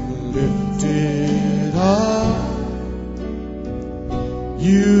and lifted up,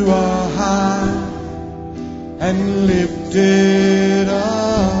 you are high and lifted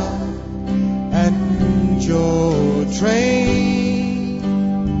up, and your train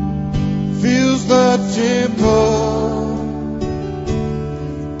fills the temple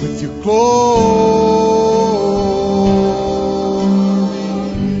with your glory.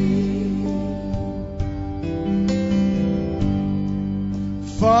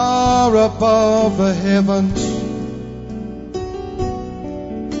 Far above the heavens,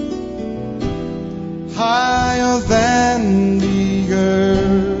 higher than the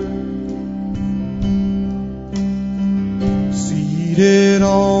earth, seated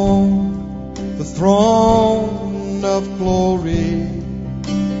on the throne of glory,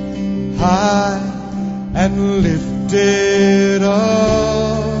 high and lifted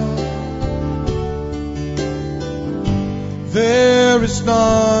up. There is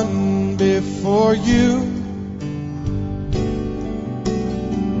none before you,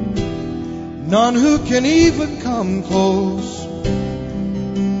 none who can even come close.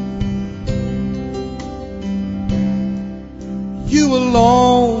 You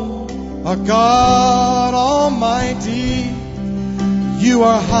alone are God Almighty. You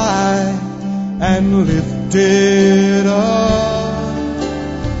are high and lifted up.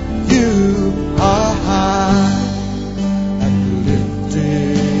 You are high and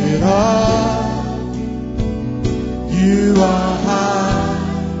lifted up. You are high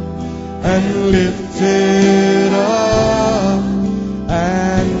and lifted up,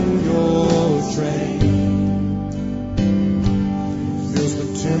 and your train fills the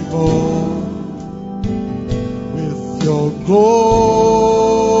temple with your glory.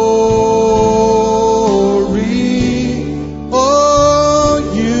 Oh,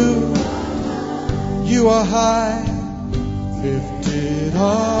 you are high, lifted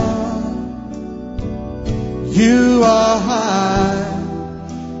up. You are high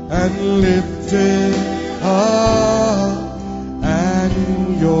and lifted up,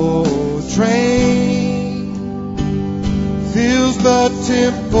 and your train fills the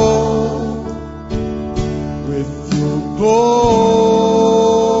temple with your glory.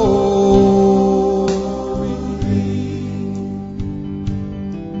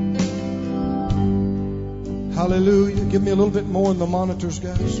 Hallelujah. Give me a little bit more in the monitors,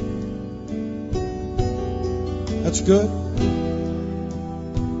 guys. That's good.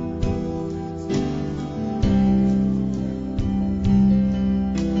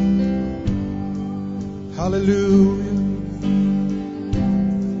 Hallelujah.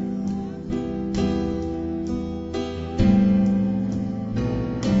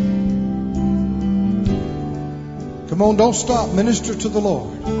 Come on, don't stop. Minister to the Lord.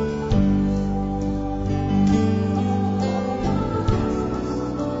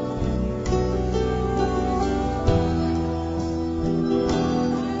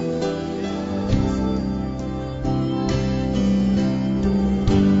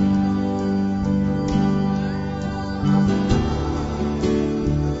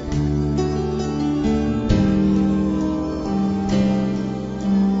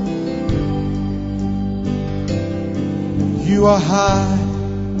 You are high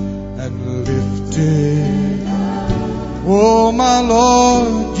and lifted. Oh, my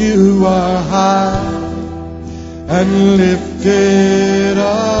Lord, you are high and lifted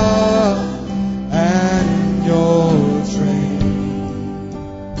up, and your train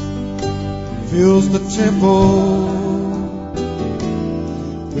fills the temple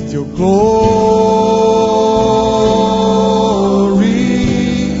with your glory.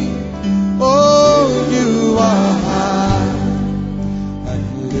 Oh, you are high and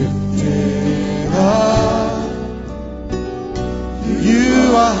lifted up.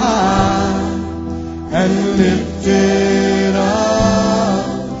 You are high and lifted up,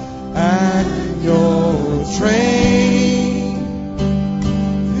 and your train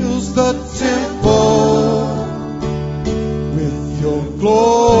fills the temple with your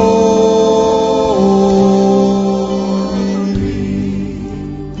glory.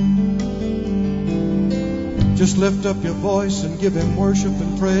 Just lift up your voice and give Him worship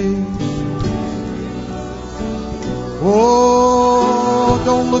and praise. Oh,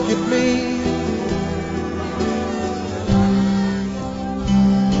 don't look at me.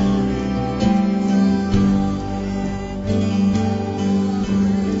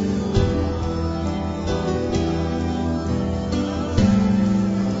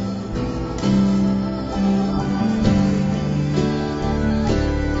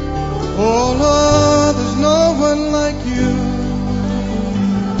 Oh Lord, there's no one like you,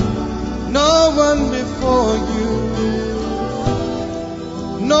 no one before you,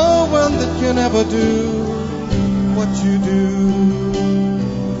 no one that can ever do what you do.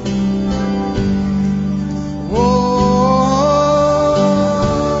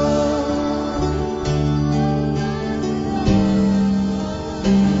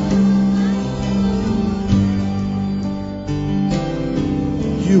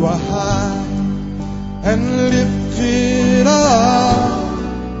 You are high and lifted up.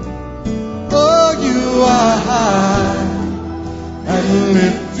 Oh, you are high and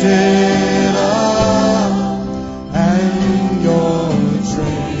lifted up, and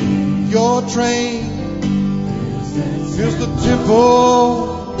your train fills the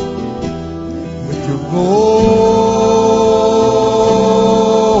temple with your glory.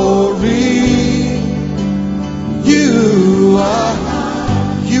 You are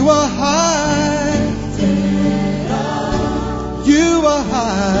high, you are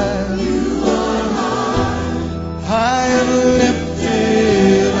high, high and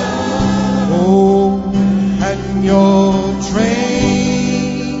lifted up. Oh, and your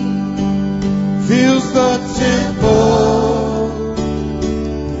train fills the temple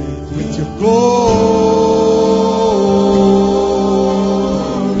with your glory.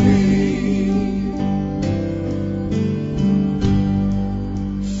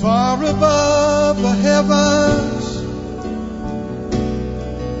 Far above the heavens,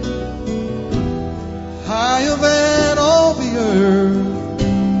 higher than all the earth,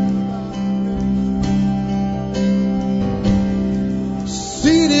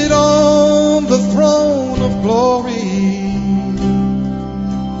 seated on the throne of glory.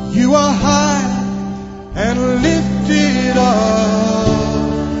 You are high and lifted up.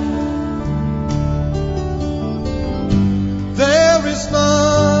 There is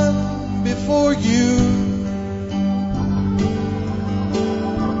none before you,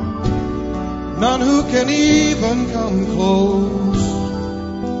 none who can even come close.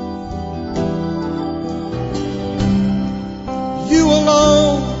 You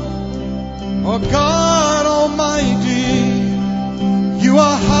alone are God Almighty. You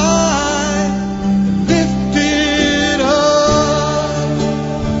are high and lifted up.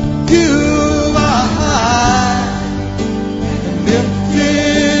 You are high and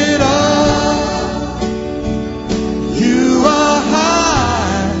lifted up. You are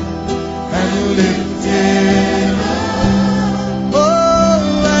high and lifted up.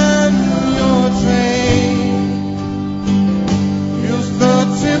 Oh, and your train fills the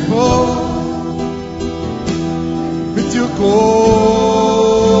temple with your glory.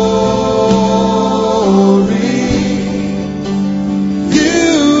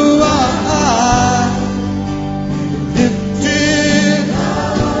 You are high,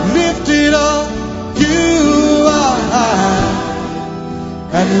 lifted up. You are high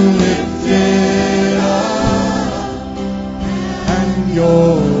and lifted up, and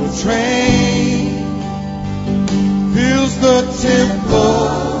your train fills the temple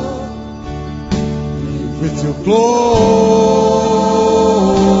with your glory.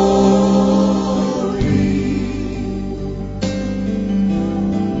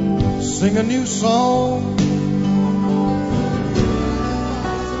 Sing a new song,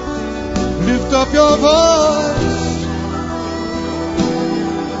 lift up your voice.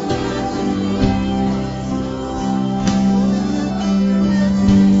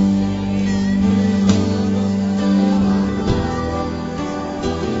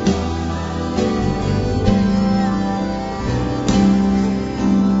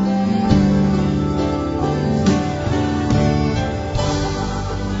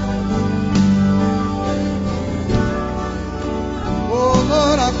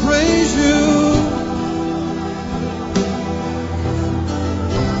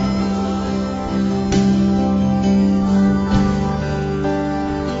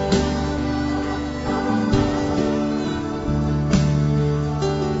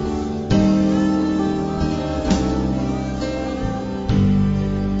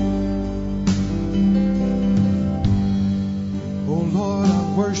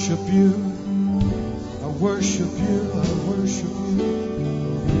 worship you. I worship you. I worship you.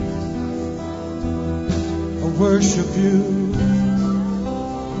 I worship you.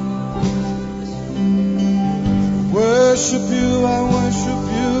 Worship you. I worship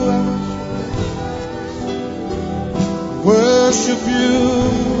you. I worship you.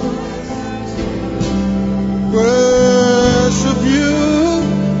 Worship you.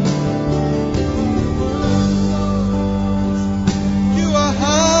 You are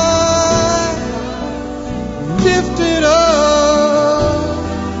high, lifted up.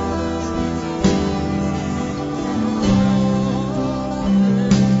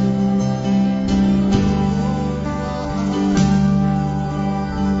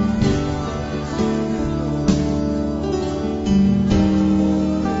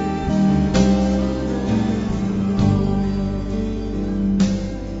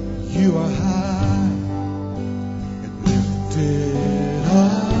 You are high and lifted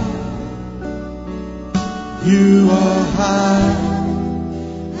up. You are high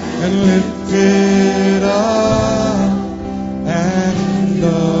and lifted up, and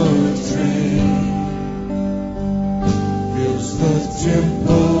the train fills the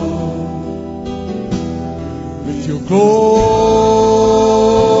temple with your glory.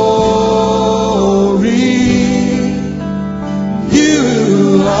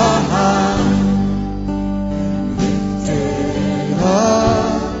 You are high and lifted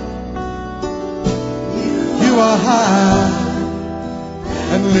up. You are high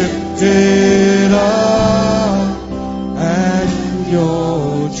and lifted up, and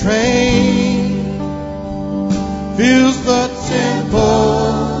your train fills the temple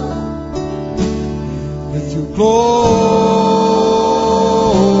with your glory.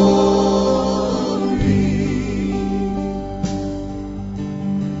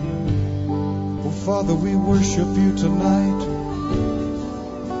 Oh, Father, we worship you tonight.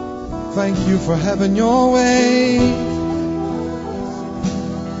 Thank you for having your way.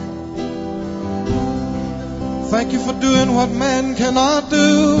 Thank you for doing what man cannot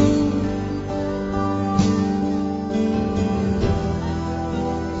do.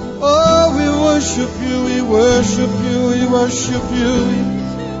 Oh, we worship you, we worship you, we worship you, we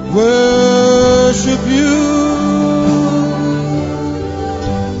worship you.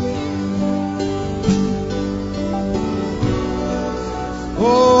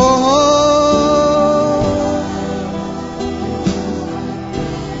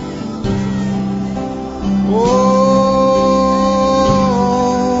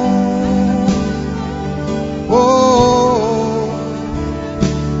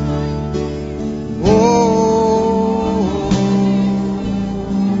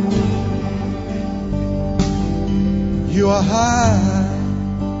 You are high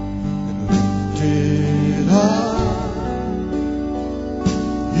and lifted up.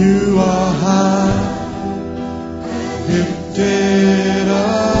 You are high and lifted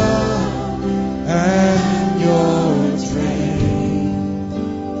up, and your train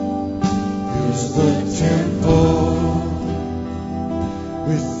fills the temple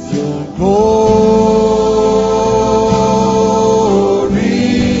with your glory.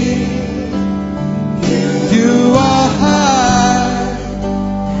 You are high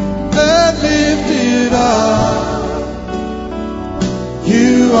and lifted up.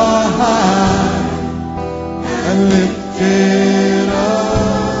 You are high and lifted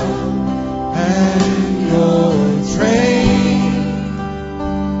up, and your train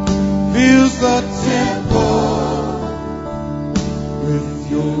fills the temple with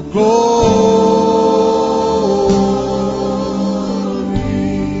your glory.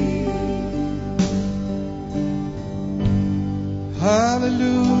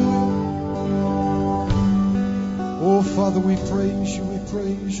 Hallelujah. Oh, Father, we praise you, we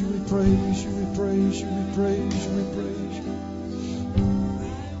praise you, we praise you, we praise you, we praise you, we praise you.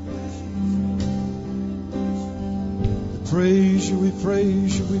 We praise you, we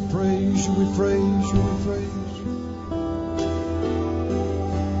praise you, we praise you, we praise you, we praise you.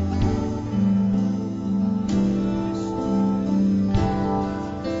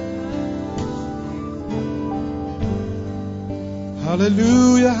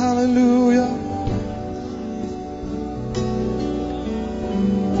 Hallelujah, hallelujah.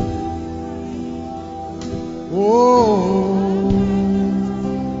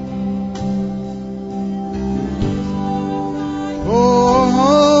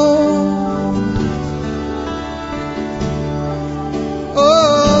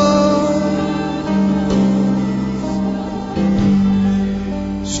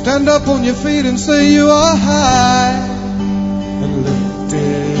 Stand up on your feet and say, you are high and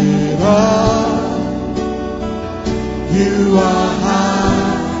lifted up. You are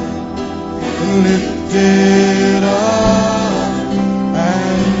high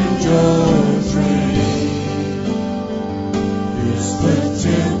the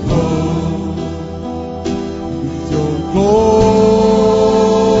temple with your glory.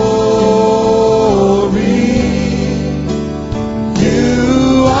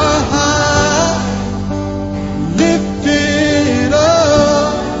 You are high, lifted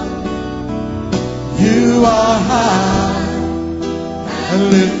up. You are high and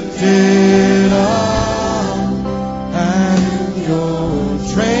lifted up, and your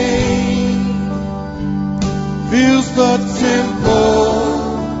train fills the temple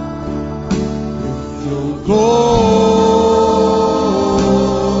with your glory.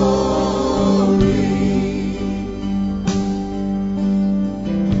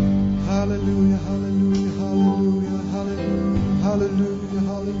 Hallelujah, hallelujah, hallelujah, hallelujah, hallelujah,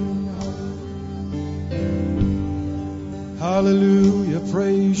 hallelujah, hallelujah. Hallelujah,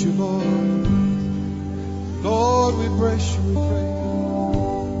 praise you, Lord. Lord, we bless you, we praise you.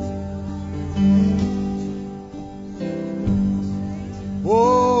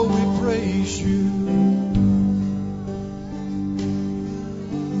 Oh, we praise you.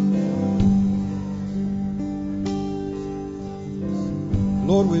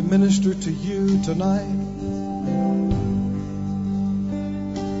 Lord, we minister to you tonight.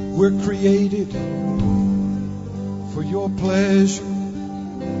 We're created for your pleasure.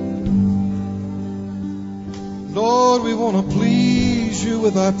 Lord, we want to please you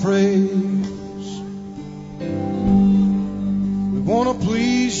with our praise. We want to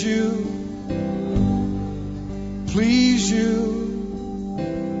please you. Please you.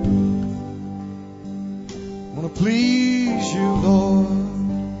 We want to please you, Lord.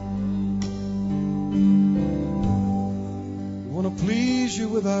 We want to please you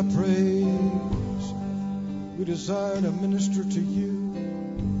with our praise. We desire to minister to you.